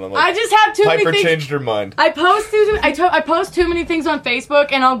gone, and I'm like, I just have too Piper many things. changed her mind. I post too many things on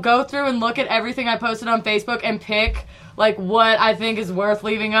Facebook, and I'll go through and look at everything I posted on Facebook and pick like what I think is worth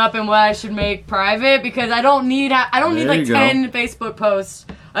leaving up and what I should make private, because I don't need like 10 Facebook posts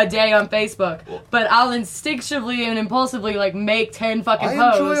a day on Facebook, but I'll instinctively and impulsively like make 10 fucking posts.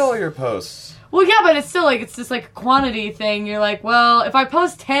 I enjoy all your posts. Well, yeah, but it's still like, it's just like a quantity thing. You're like, well, if I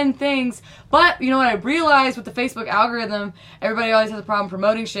post 10 things, but you know what I realized with the Facebook algorithm, everybody always has a problem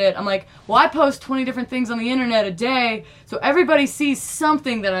promoting shit. I'm like, well, I post 20 different things on the internet a day, so everybody sees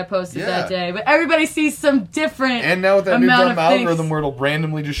something that I posted that day, but everybody sees some different And now with that new amount dumb of things. algorithm where it'll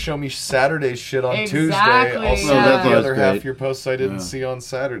randomly just show me Saturday shit on Tuesday, Exactly, also yeah. the other half great. of your posts I didn't see on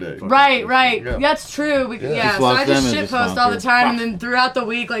Saturday. Right. Yeah. That's true. Yeah. So I just shit post all the time, and then throughout the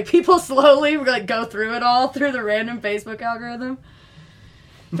week, like people slowly like go through it all through the random Facebook algorithm.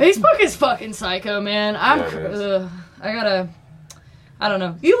 Facebook is fucking psycho, man. I don't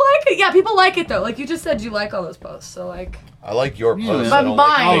know. You like it? Yeah, people like it though. Like you just said, you like all those posts. So like, I like your posts. But I don't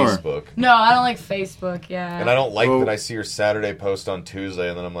mine. like Facebook. No, I don't like Facebook. Yeah. And I don't like that I see your Saturday post on Tuesday,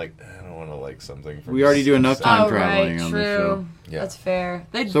 and then I'm like, I don't want to like something. From We already do enough time traveling right, on true. this show. Yeah. That's fair.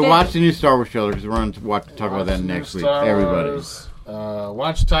 So watch the new Star Wars trailer, because we're going to talk about that next week. Everybody.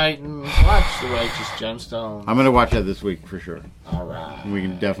 Watch Titan. Watch The Righteous Gemstone. I'm going to watch that this week for sure. All right. We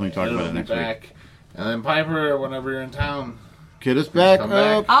can definitely talk about it next week. And then Piper, whenever you're in town. Get us back Come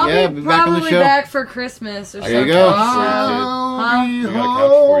up. I'll yeah, be back on the probably show. back for Christmas or There something. you go. Huh? We got a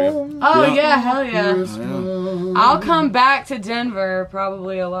couch for you. Oh yeah, hell yeah. I'll come back to Denver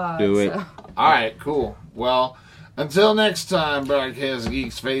probably a lot. Do it. So. All right, cool. Well, until next time, Broadcast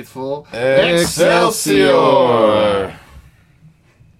Geeks faithful. Excelsior!